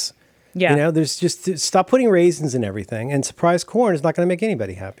brakes. Yeah. There's just stop putting raisins in everything, and surprise corn is not going to make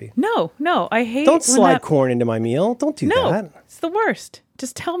anybody happy. No, I hate. Don't slide corn into my meal. Don't do that. No, it's the worst.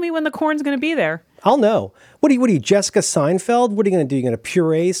 Just tell me when the corn's going to be there. I'll know. What are you, Jessica Seinfeld? What are you going to do? You going to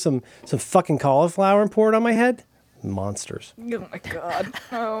puree some fucking cauliflower and pour it on my head? Monsters. Oh my god.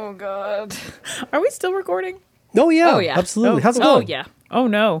 Oh god. Are we still recording? Oh yeah. Absolutely. How's it going? Oh yeah. Oh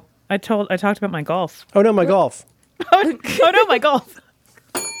no. I talked about my golf. Oh no, my golf. Oh no, my golf.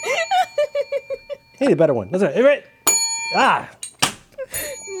 Hey, the better one. That's right. Ah.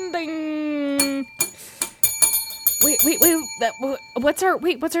 Ding. Wait. What's our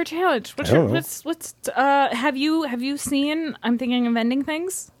challenge? Have you seen I'm Thinking of Ending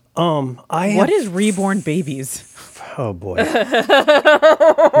Things? What is reborn babies? Oh boy.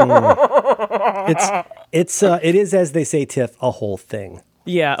 It is, as they say, Tiff, a whole thing.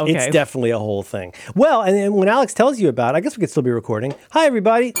 Yeah, okay. It's definitely a whole thing. Well, and then when Alex tells you about it, I guess we could still be recording. Hi,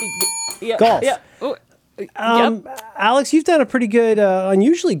 everybody. Yeah, golf. Yeah. Alex, you've done a pretty good,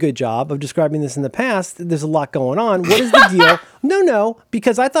 unusually good job of describing this in the past. There's a lot going on. What is the deal? No,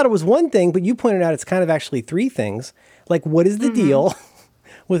 because I thought it was one thing, but you pointed out it's kind of actually 3 things. Like, what is the deal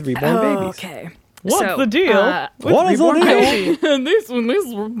with reborn babies? Okay. What's the deal? What is the deal? And these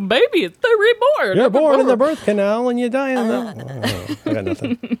babies, they're reborn. You're born in the birth canal and you die in the... I got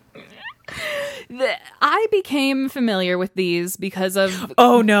nothing. I became familiar with these because of...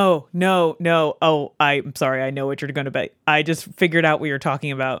 Oh, no. Oh, I'm sorry. I know what you're going to bet. I just figured out what you're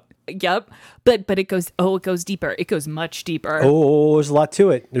talking about. Yep. But it goes deeper. It goes much deeper. Oh, there's a lot to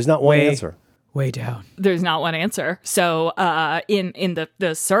it. There's not one answer. Way down. There's not one answer. So in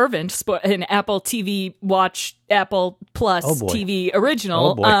the Servant, an Apple TV Watch, Apple Plus TV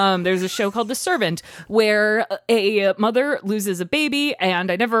original, there's a show called The Servant where a mother loses a baby,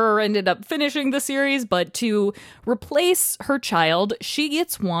 and I never ended up finishing the series, but to replace her child, she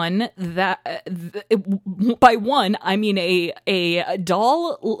gets one that, by one, I mean a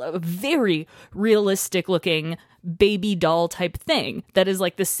doll, very realistic looking baby doll type thing that is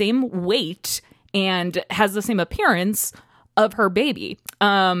like the same weight and has the same appearance of her baby.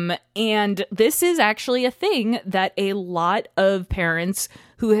 And this is actually a thing that a lot of parents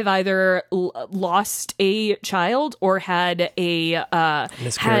who have either lost a child or had a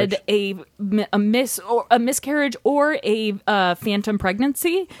miscarriage or a phantom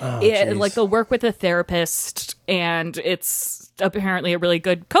pregnancy. Like they'll work with a therapist, and it's apparently a really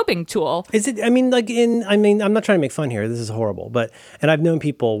good coping tool. Is it? I'm not trying to make fun here. This is horrible, and I've known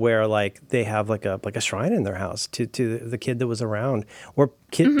people where like they have like a shrine in their house to the kid that was around, or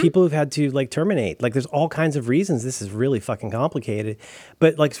people who've had to like terminate. Like there's all kinds of reasons. This is really fucking complicated.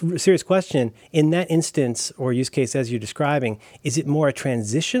 But like serious question, in that instance or use case as you're describing, is it more a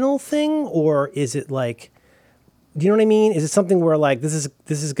transitional thing, or is it like, do you know what I mean? Is it something where like this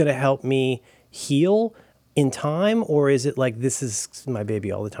is going to help me heal in time, or is it like this is my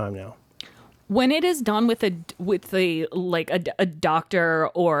baby all the time now? When it is done with a doctor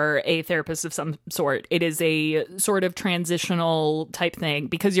or a therapist of some sort, it is a sort of transitional type thing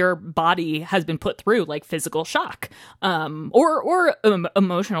because your body has been put through like physical shock, or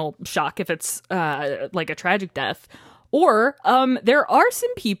emotional shock if it's like a tragic death. Or there are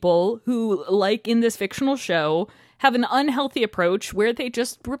some people who, like in this fictional show, have an unhealthy approach where they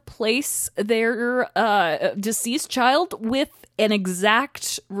just replace their deceased child with an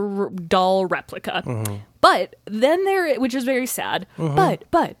exact doll replica. But then which is very sad,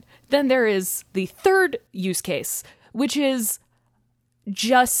 but then there is the third use case, which is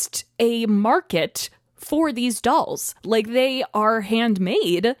just a market for these dolls. Like they are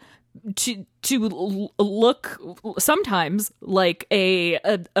handmade to look sometimes like a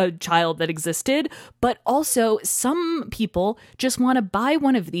child that existed, but also some people just want to buy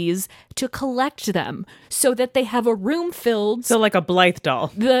one of these to collect them so that they have a room filled. So like a Blythe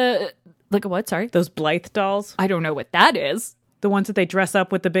doll. Like a what? Sorry? Those Blythe dolls? I don't know what that is. The ones that they dress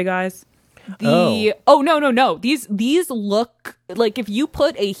up with the big eyes? No. These look like if you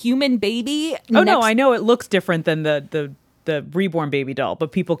put a human baby. No, I know it looks different than the reborn baby doll,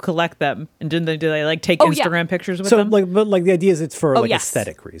 but people collect them, and do they like take Instagram pictures with them? But the idea is it's for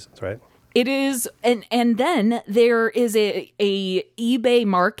aesthetic reasons, right? It is, and then there is a eBay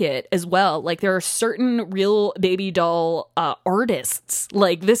market as well. Like there are certain real baby doll artists.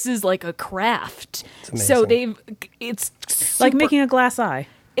 Like this is like a craft. So it's super, like making a glass eye.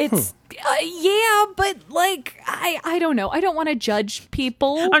 It's yeah, but like I don't know. I don't want to judge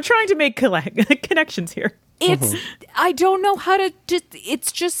people. I'm trying to make connections here. It's I don't know how to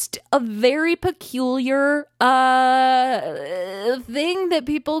it's just a very peculiar thing that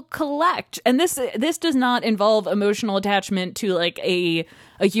people collect. And this does not involve emotional attachment to like a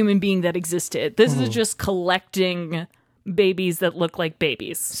human being that existed. This is just collecting babies that look like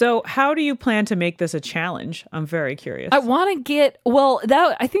babies. So how do you plan to make this a challenge? I'm very curious. I want to get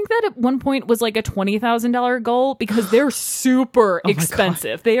I think that at one point was like a $20,000 goal because they're super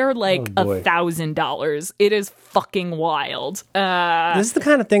expensive. They are like $1,000. It is fucking wild. This is the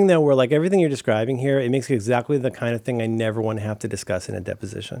kind of thing though where like everything you're describing here, it makes it exactly the kind of thing I never want to have to discuss in a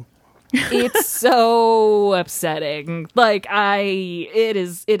deposition. It's so upsetting. Like it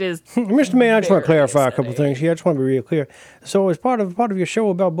is. Mr. Mayor, I just want to clarify a couple things here. I just want to be real clear. So, as part of your show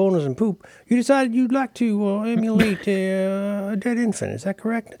about boners and poop, you decided you'd like to emulate a dead infant. Is that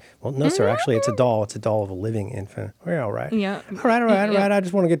correct? Well, no, sir. Actually, it's a doll. It's a doll of a living infant. We're all right. Yeah. All right. I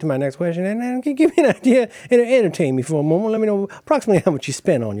just want to get to my next question, and can you give me an idea and entertain me for a moment? Let me know approximately how much you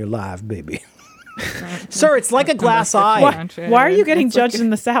spent on your live baby. Sir, it's like a glass eye. Why are you getting judged in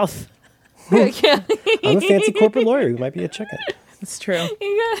the South? I'm a fancy corporate lawyer who might be a chicken. It's true.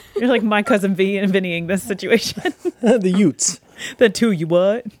 You're like my cousin V and Vinnying this situation. The Utes. The two, you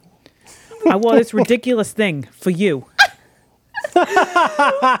what? I wore this ridiculous thing for you.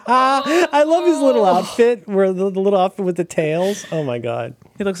 I love his little outfit, where the little outfit with the tails. Oh my God.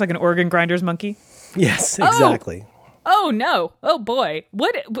 He looks like an organ grinder's monkey. Yes, exactly. Oh no. Oh boy.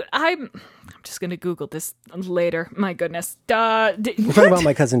 I'm just going to Google this later. My goodness. We're talking about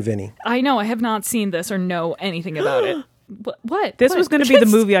My Cousin Vinny. I know. I have not seen this or know anything about it. What? This was going to be the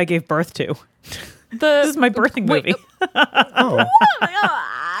movie I gave birth to. This is my birthing movie. Oh.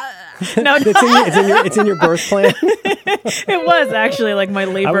 No, it's in your birth plan. It was actually like my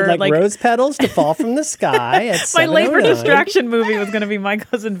labor. I would like rose petals to fall from the sky at my labor 7:09. distraction movie was going to be My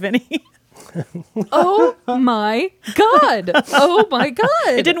Cousin Vinny. Oh my God. Oh my God.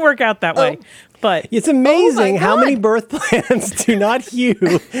 It didn't work out that way. But it's amazing how many birth plans do not hew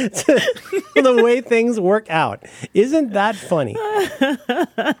to the way things work out. Isn't that funny? I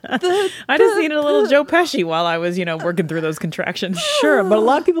just needed a little Joe Pesci while I was, working through those contractions. Sure, but a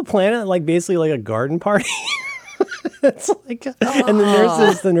lot of people plan it like basically like a garden party. It's like, and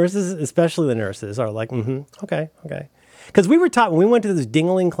the nurses, especially the nurses, are like, okay. Because we were taught when we went to those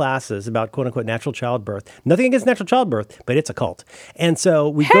dingling classes about quote unquote natural childbirth. Nothing against natural childbirth, but it's a cult. And so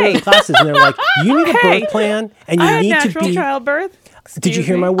we go to the classes, and they're like, you need a birth plan, and you need to be childbirth. Did you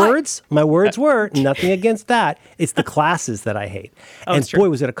hear my words? My words were nothing against that. It's the classes that I hate. And boy,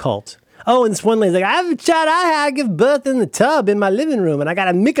 was it a cult. Oh, and this one lady's like, I have a child I had to give birth in the tub in my living room, and I got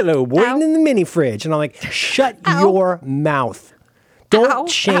a Michelob waiting in the mini fridge. And I'm like, shut your mouth. Don't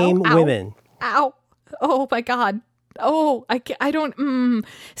shame women. Ow. Oh, my God. Oh, I don't.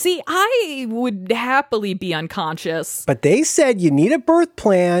 See, I would happily be unconscious. But they said you need a birth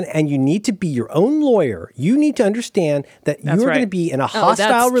plan and you need to be your own lawyer. You need to understand that you're going to be in a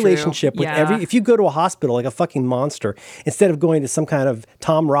hostile relationship with if you go to a hospital like a fucking monster, instead of going to some kind of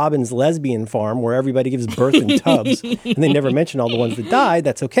Tom Robbins lesbian farm where everybody gives birth in tubs and they never mention all the ones that died,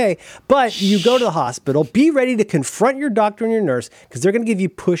 that's okay. But you go to the hospital, be ready to confront your doctor and your nurse because they're going to give you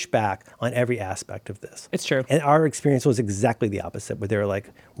pushback on every aspect of this. It's true. And our experience was exactly the opposite, where they were like,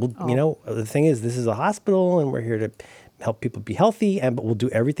 well, you know, the thing is, this is a hospital and we're here to help people be healthy, but we'll do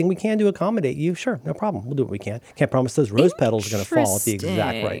everything we can to accommodate you. Sure, no problem. We'll do what we can. Can't promise those rose petals are going to fall at the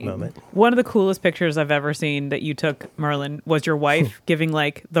exact right moment. One of the coolest pictures I've ever seen that you took, Merlin, was your wife giving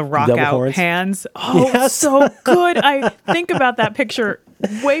like the rock double out horns. Hands. Oh, yes. So good. I think about that picture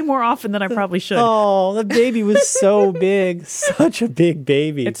way more often than I probably should. Oh, the baby was so big. Such a big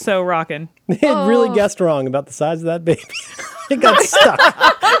baby. It's so rocking. They had really guessed wrong about the size of that baby. It got stuck.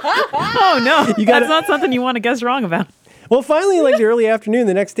 Oh, no. That's not something you want to guess wrong about. Well, finally, like the early afternoon,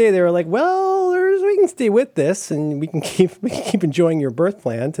 the next day, they were like, well, we can stay with this and we can keep enjoying your birth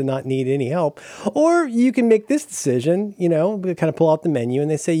plan to not need any help. Or you can make this decision, you know, kind of pull out the menu and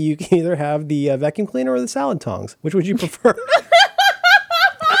they say you can either have the vacuum cleaner or the salad tongs. Which would you prefer?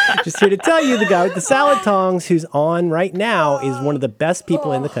 Just here to tell you, the guy with the salad tongs who's on right now is one of the best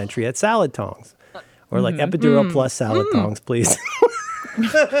people in the country at salad tongs. Or like epidural plus salad tongs, please.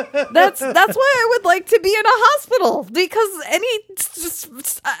 That's why I would like to be in a hospital, because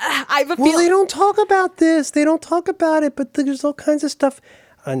I have a feeling. Well, they don't talk about this. They don't talk about it, but there's all kinds of stuff.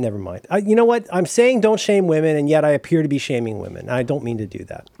 Never mind. You know what? I'm saying don't shame women, and yet I appear to be shaming women. I don't mean to do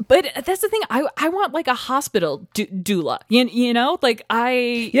that. But that's the thing. I want like a hospital doula. You know, like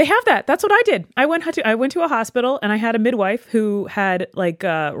You have that. That's what I did. I went to a hospital, and I had a midwife who had like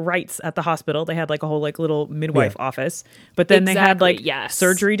rights at the hospital. They had like a whole like little midwife office, but then they had like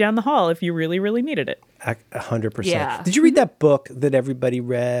surgery down the hall if you really, really needed it. 100%. Yeah. Did you read that book that everybody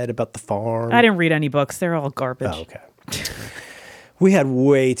read about the farm? I didn't read any books. They're all garbage. Oh, okay. We had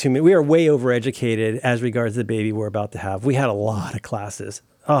way too many. We are way overeducated as regards the baby we're about to have. We had a lot of classes.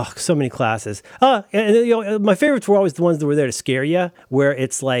 Oh, so many classes. And you know, my favorites were always the ones that were there to scare you, where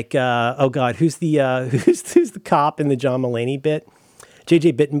it's like, oh God, who's the cop in the John Mulaney bit?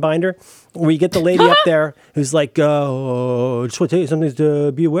 JJ Bittenbinder, where you get the lady up there who's like, oh, just want to tell you something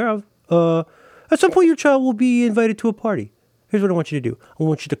to be aware of. At some point, your child will be invited to a party. Here's what I want you to do. I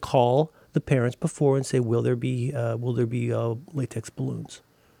want you to call the parents before and say, will there be latex balloons?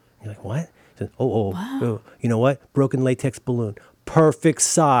 You're like, what? Says, oh, you know what? Broken latex balloon. Perfect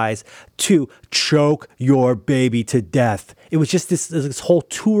size to choke your baby to death. It was just this whole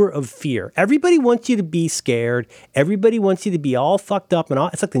tour of fear. Everybody wants you to be scared. Everybody wants you to be all fucked up.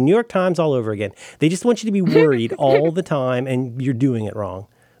 It's like the New York Times all over again. They just want you to be worried all the time, and you're doing it wrong.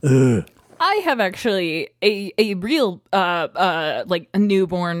 Ugh. I have actually a real like a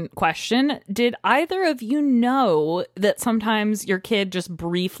newborn question. Did either of you know that sometimes your kid just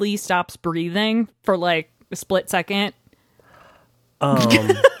briefly stops breathing for like a split second?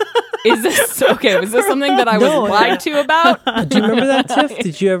 Is this okay? Was this something that I was lied to about? Do you remember that, Tiff?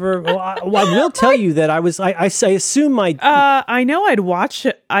 Did you ever? Well, I will tell you that I assume my. I know I'd watch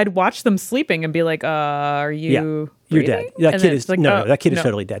them sleeping and be like, "Are you?" Yeah. You're dead. That kid is like, that kid is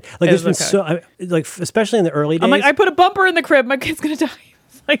totally dead. Like there's been like especially in the early days. I'm like, I put a bumper in the crib. My kid's gonna die.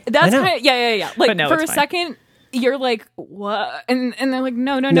 Like that's kind of yeah. Like for a second, you're like, what? And they're like,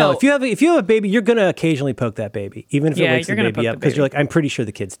 no. If you have a baby, you're gonna occasionally poke that baby, even if it wakes the baby up, because you're like, I'm pretty sure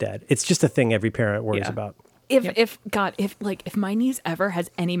the kid's dead. It's just a thing every parent worries about. If my niece ever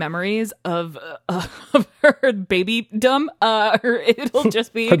has any memories of her babydom, it'll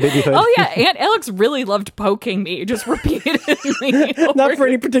just be, oh yeah, Aunt Alex really loved poking me, just repeatedly. Not for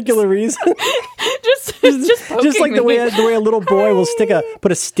any particular reason. just poking like the way a little boy will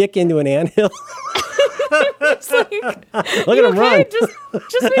put a stick into an anthill. It's like, look at him run.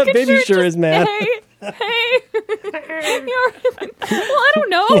 Just making baby sure is mad. Hey. Well, I don't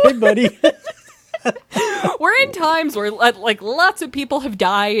know. Hey, buddy. We're in times where like lots of people have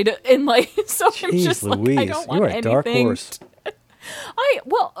died, and like so I'm Jeez just Louise, like I don't want you're a anything. dark horse.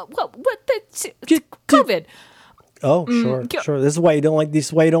 What the COVID? Oh, sure. This is why you don't like the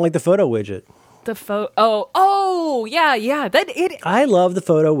photo widget. The photo. Oh, yeah. I love the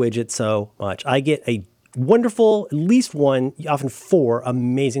photo widget so much. I get a wonderful, at least one, often 4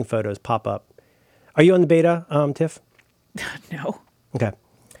 amazing photos pop up. Are you on the beta, Tiff? No. Okay.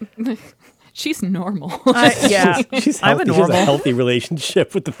 She's normal. Yeah. She's I'm healthy. a She has a normal. healthy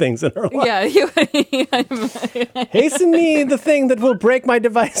relationship with the things in her life. Yeah, Hasten me the thing that will break my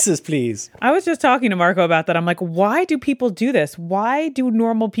devices, please. I was just talking to Marco about that. I'm like, why do people do this? Why do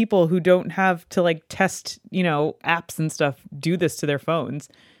normal people who don't have to like test, apps and stuff do this to their phones?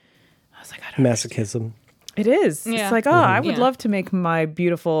 I was like, I don't Masochism. It is. Yeah. It's like, I would Yeah. love to make my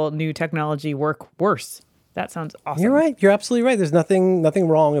beautiful new technology work worse. That sounds awesome. You're right. You're absolutely right. There's nothing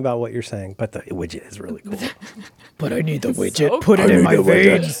wrong about what you're saying, but the widget is really cool. But I need the widget. so Put it in my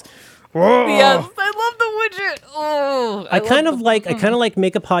veins. Yes, I love the widget. Oh, I kind of like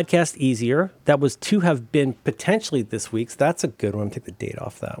make a podcast easier. That was to have been potentially this week's. That's a good one. Take the date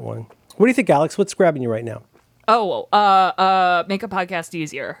off that one. What do you think, Alex? What's grabbing you right now? Make a podcast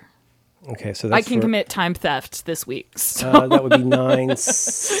easier. Okay, so that's I can for, commit time theft this week. So. that would be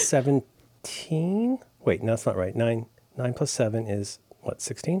 9/17. Wait, no, that's not right. 9 plus 7 is what?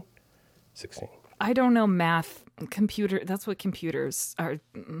 16. 16. I don't know math. Computer. That's what computers are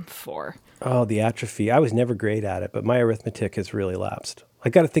for. Oh, the atrophy. I was never great at it, but my arithmetic has really lapsed. I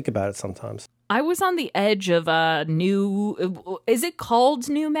got to think about it sometimes. I was on the edge of new. Is it called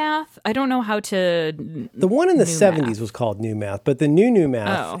new math? I don't know how to. The one in the New 70s math. was called new math, but the new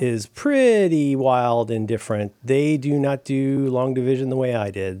math Oh. is pretty wild and different. They do not do long division the way I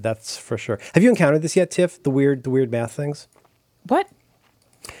did. That's for sure. Have you encountered this yet, Tiff? The weird math things? What?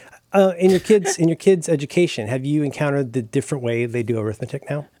 In your kids' education, have you encountered the different way they do arithmetic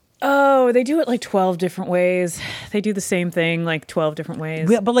now? Oh, they do it like 12 different ways. They do the same thing like 12 different ways.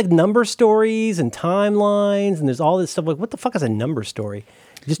 Yeah, but like number stories and timelines, and there's all this stuff. Like, what the fuck is a number story?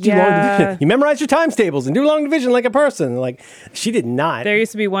 Just do long division. You memorize your times tables and do long division like a person. Like, she did not. There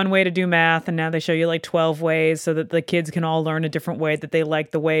used to be one way to do math, and now they show you like 12 ways so that the kids can all learn a different way that they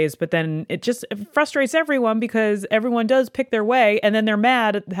like the ways. But then it frustrates everyone because everyone does pick their way, and then they're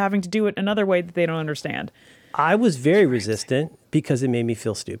mad at having to do it another way that they don't understand. I was very resistant because it made me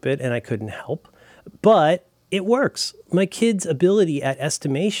feel stupid and I couldn't help. But it works. My kid's ability at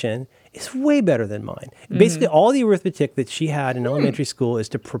estimation is way better than mine. Mm-hmm. Basically, all the arithmetic that she had in elementary school is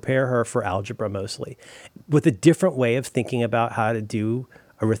to prepare her for algebra mostly, with a different way of thinking about how to do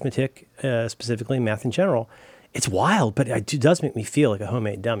arithmetic, specifically math in general. It's wild, but it does make me feel like a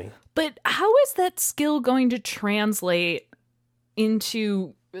homemade dummy. But how is that skill going to translate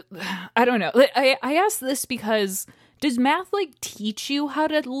into? I don't know. I ask this because does math like teach you how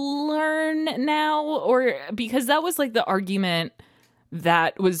to learn now, or because that was like the argument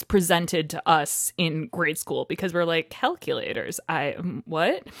that was presented to us in grade school because we're like calculators.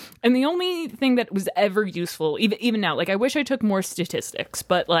 What? And the only thing that was ever useful, even now, like I wish I took more statistics,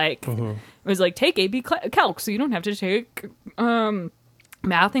 but like it was like take AP Calc so you don't have to take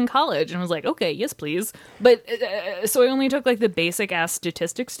math in college. And I was like, okay, yes, please. But so I only took like the basic ass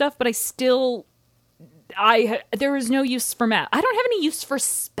statistics stuff, but there was no use for math. I don't have any use for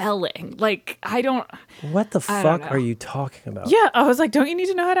spelling. Like, I don't. What the I fuck don't know. are you talking about? Yeah, I was like, don't you need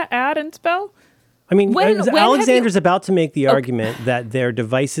to know how to add and spell? I mean, When have Alexander's you- about to make the argument that their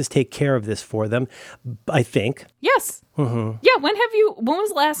devices take care of this for them, I think. Yes. Mm-hmm. Yeah. When was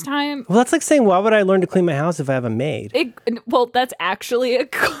the last time? Well, that's like saying, why would I learn to clean my house if I have a maid? Well, that's actually a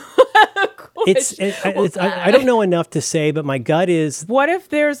I don't know enough to say, but my gut is, What if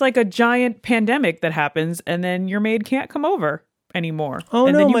there's like a giant pandemic that happens and then your maid can't come over anymore? Oh,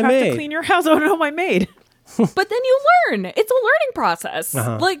 and no, then you my have maid. to clean your house. Oh no, my maid. But then you learn. It's a learning process.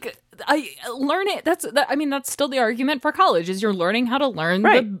 Uh-huh. Like I learn it. That's still the argument for college is you're learning how to learn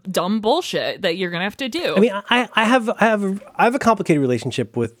Right. the dumb bullshit that you're gonna have to do. I mean, I have a complicated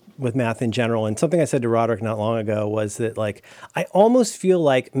relationship with math in general. And something I said to Roderick not long ago was that, like, I almost feel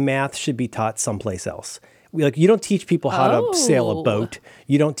like math should be taught someplace else. You don't teach people how to sail a boat.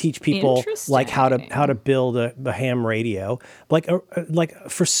 You don't teach people like how to build a ham radio. Like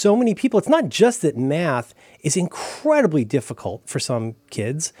for so many people, it's not just that math is incredibly difficult for some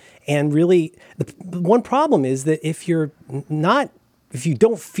kids. And really, the one problem is that if you're not if you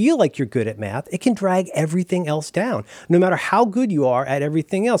don't feel like you're good at math, it can drag everything else down, no matter how good you are at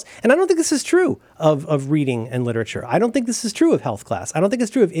everything else. And I don't think this is true of reading and literature. I don't think this is true of health class. I don't think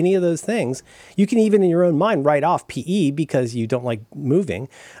it's true of any of those things. You can even in your own mind write off PE because you don't like moving.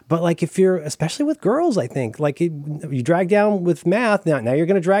 But like if you're, especially with girls, I think, like you drag down with math, now you're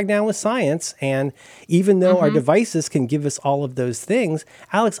going to drag down with science. And even though our devices can give us all of those things,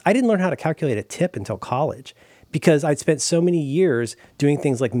 Alex, I didn't learn how to calculate a tip until college. Because I'd spent so many years doing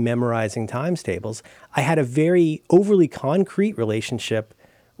things like memorizing times tables, I had a very overly concrete relationship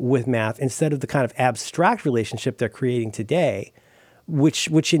with math instead of the kind of abstract relationship they're creating today,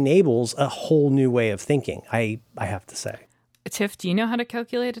 which enables a whole new way of thinking, I have to say. Tiff, do you know how to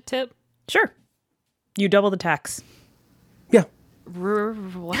calculate a tip? Sure. You double the tax. Yeah.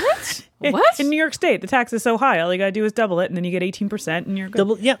 What? What? In New York State, the tax is so high. All you got to do is double it, and then you get 18%, and you're good.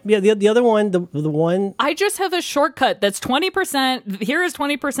 Double, yeah. The other one, the one. I just have a shortcut that's 20%. Here is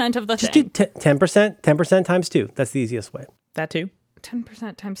 20% of the just thing. do 10%. 10% times 2. That's the easiest way. That too.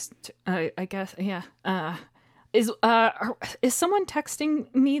 10% times 2, I guess. Yeah. Is someone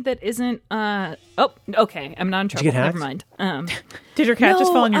texting me that isn't? Oh, okay. I'm not in trouble. Did you get Never hacked? mind. Did your cat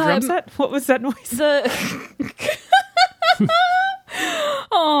just fall on your drum set? What was that noise?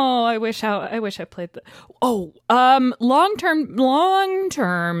 Oh, I wish I played the. Oh, long-term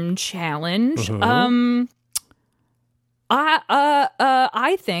challenge.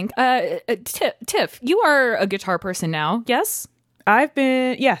 I think Tiff, you are a guitar person now. Yes. I've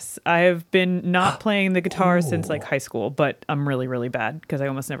been not playing the guitar since like high school, but I'm really, really bad because I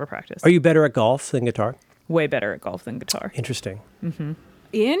almost never practiced. Are you better at golf than guitar? Way better at golf than guitar. Interesting. Mm-hmm.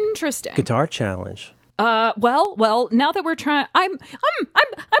 Interesting. Guitar challenge. Well. Now that we're trying, I'm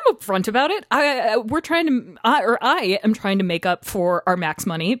upfront about it. I am trying to make up for our max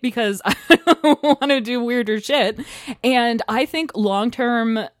money because I want to do weirder shit, and I think long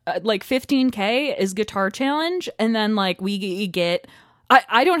term, like 15K is guitar challenge, and then like we get.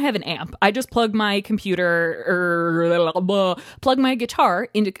 I don't have an amp. I just plug my computer plug my guitar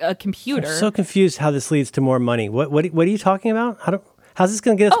into a computer. I'm so confused how this leads to more money. What are you talking about? How's this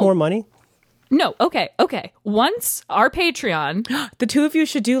going to get us more money? No, okay. Once our Patreon, the two of you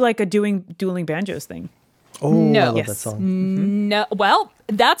should do like a dueling banjos thing. Oh, no. I love that song. No, well,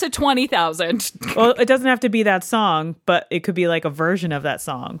 that's a 20,000. Well, it doesn't have to be that song, but it could be like a version of that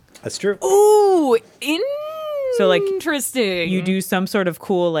song. That's true. Ooh, so like interesting. You do some sort of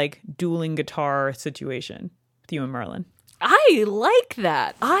cool like dueling guitar situation with you and Merlin. I like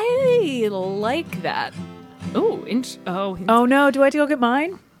that. Oh, oh no! Do I have to go get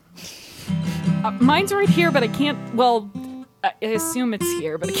mine? Mine's right here, but I can't. Well, I assume it's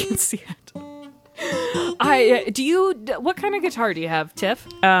here, but I can't see it. What kind of guitar do you have, Tiff?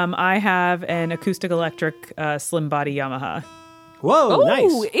 I have an acoustic electric slim body Yamaha. Whoa,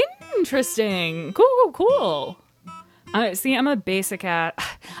 nice. Interesting. Cool. See, I'm a basic at.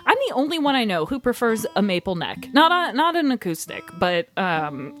 I'm the only one I know who prefers a maple neck, not an acoustic, but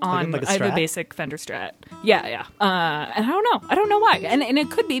on like I have a basic Fender Strat. Yeah. And I don't know why, and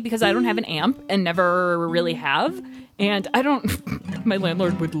it could be because I don't have an amp and never really have, and I don't. My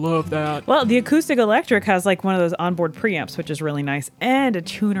landlord would love that. Well, the acoustic electric has like one of those onboard preamps, which is really nice, and a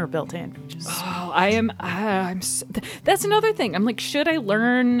tuner built in. Which is that's another thing. I'm like, should I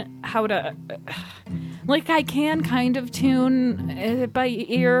learn how to? Like, I can kind of tune it by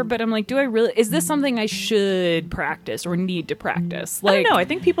ear, but I'm like, do I really? Is this something I should practice or need to practice? Like, I don't know. I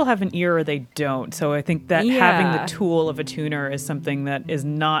think people have an ear or they don't. So I think that having the tool of a tuner is something that is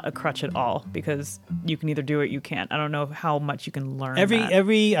not a crutch at all, because you can either do it, you can't. I don't know how much you can learn. I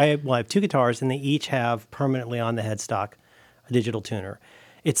have two guitars, and they each have permanently on the headstock a digital tuner.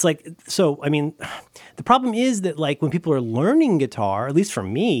 It's like, so, I mean, the problem is that like when people are learning guitar, at least for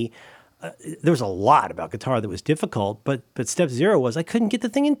me, there was a lot about guitar that was difficult, but step zero was I couldn't get the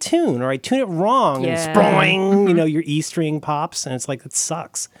thing in tune, or I tune it wrong, and sproing, your E string pops, and it's like, it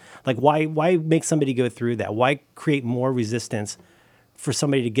sucks. Like, why make somebody go through that? Why create more resistance for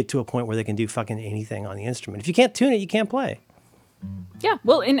somebody to get to a point where they can do fucking anything on the instrument? If you can't tune it, you can't play. Yeah,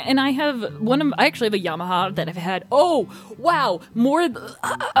 well, and I have I actually have a Yamaha that I've had. Oh, wow, more.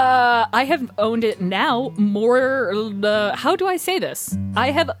 I have owned it now more. How do I say this?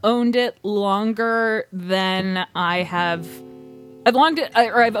 I have owned it longer than I have. I've owned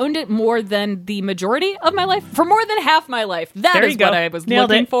it more than the majority of my life, for more than half my life. That is what I was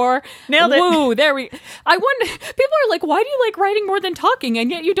looking for. Nailed it. Woo, there we. I wonder. People are like, "Why do you like writing more than talking?"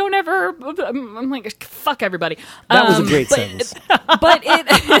 And yet you don't ever. I'm like, fuck everybody. That was a great sentence. But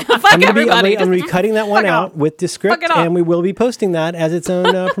fuck everybody. I'm recutting that one out with the script, and we will be posting that as its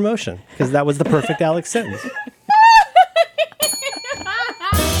own promotion, because that was the perfect Alex sentence.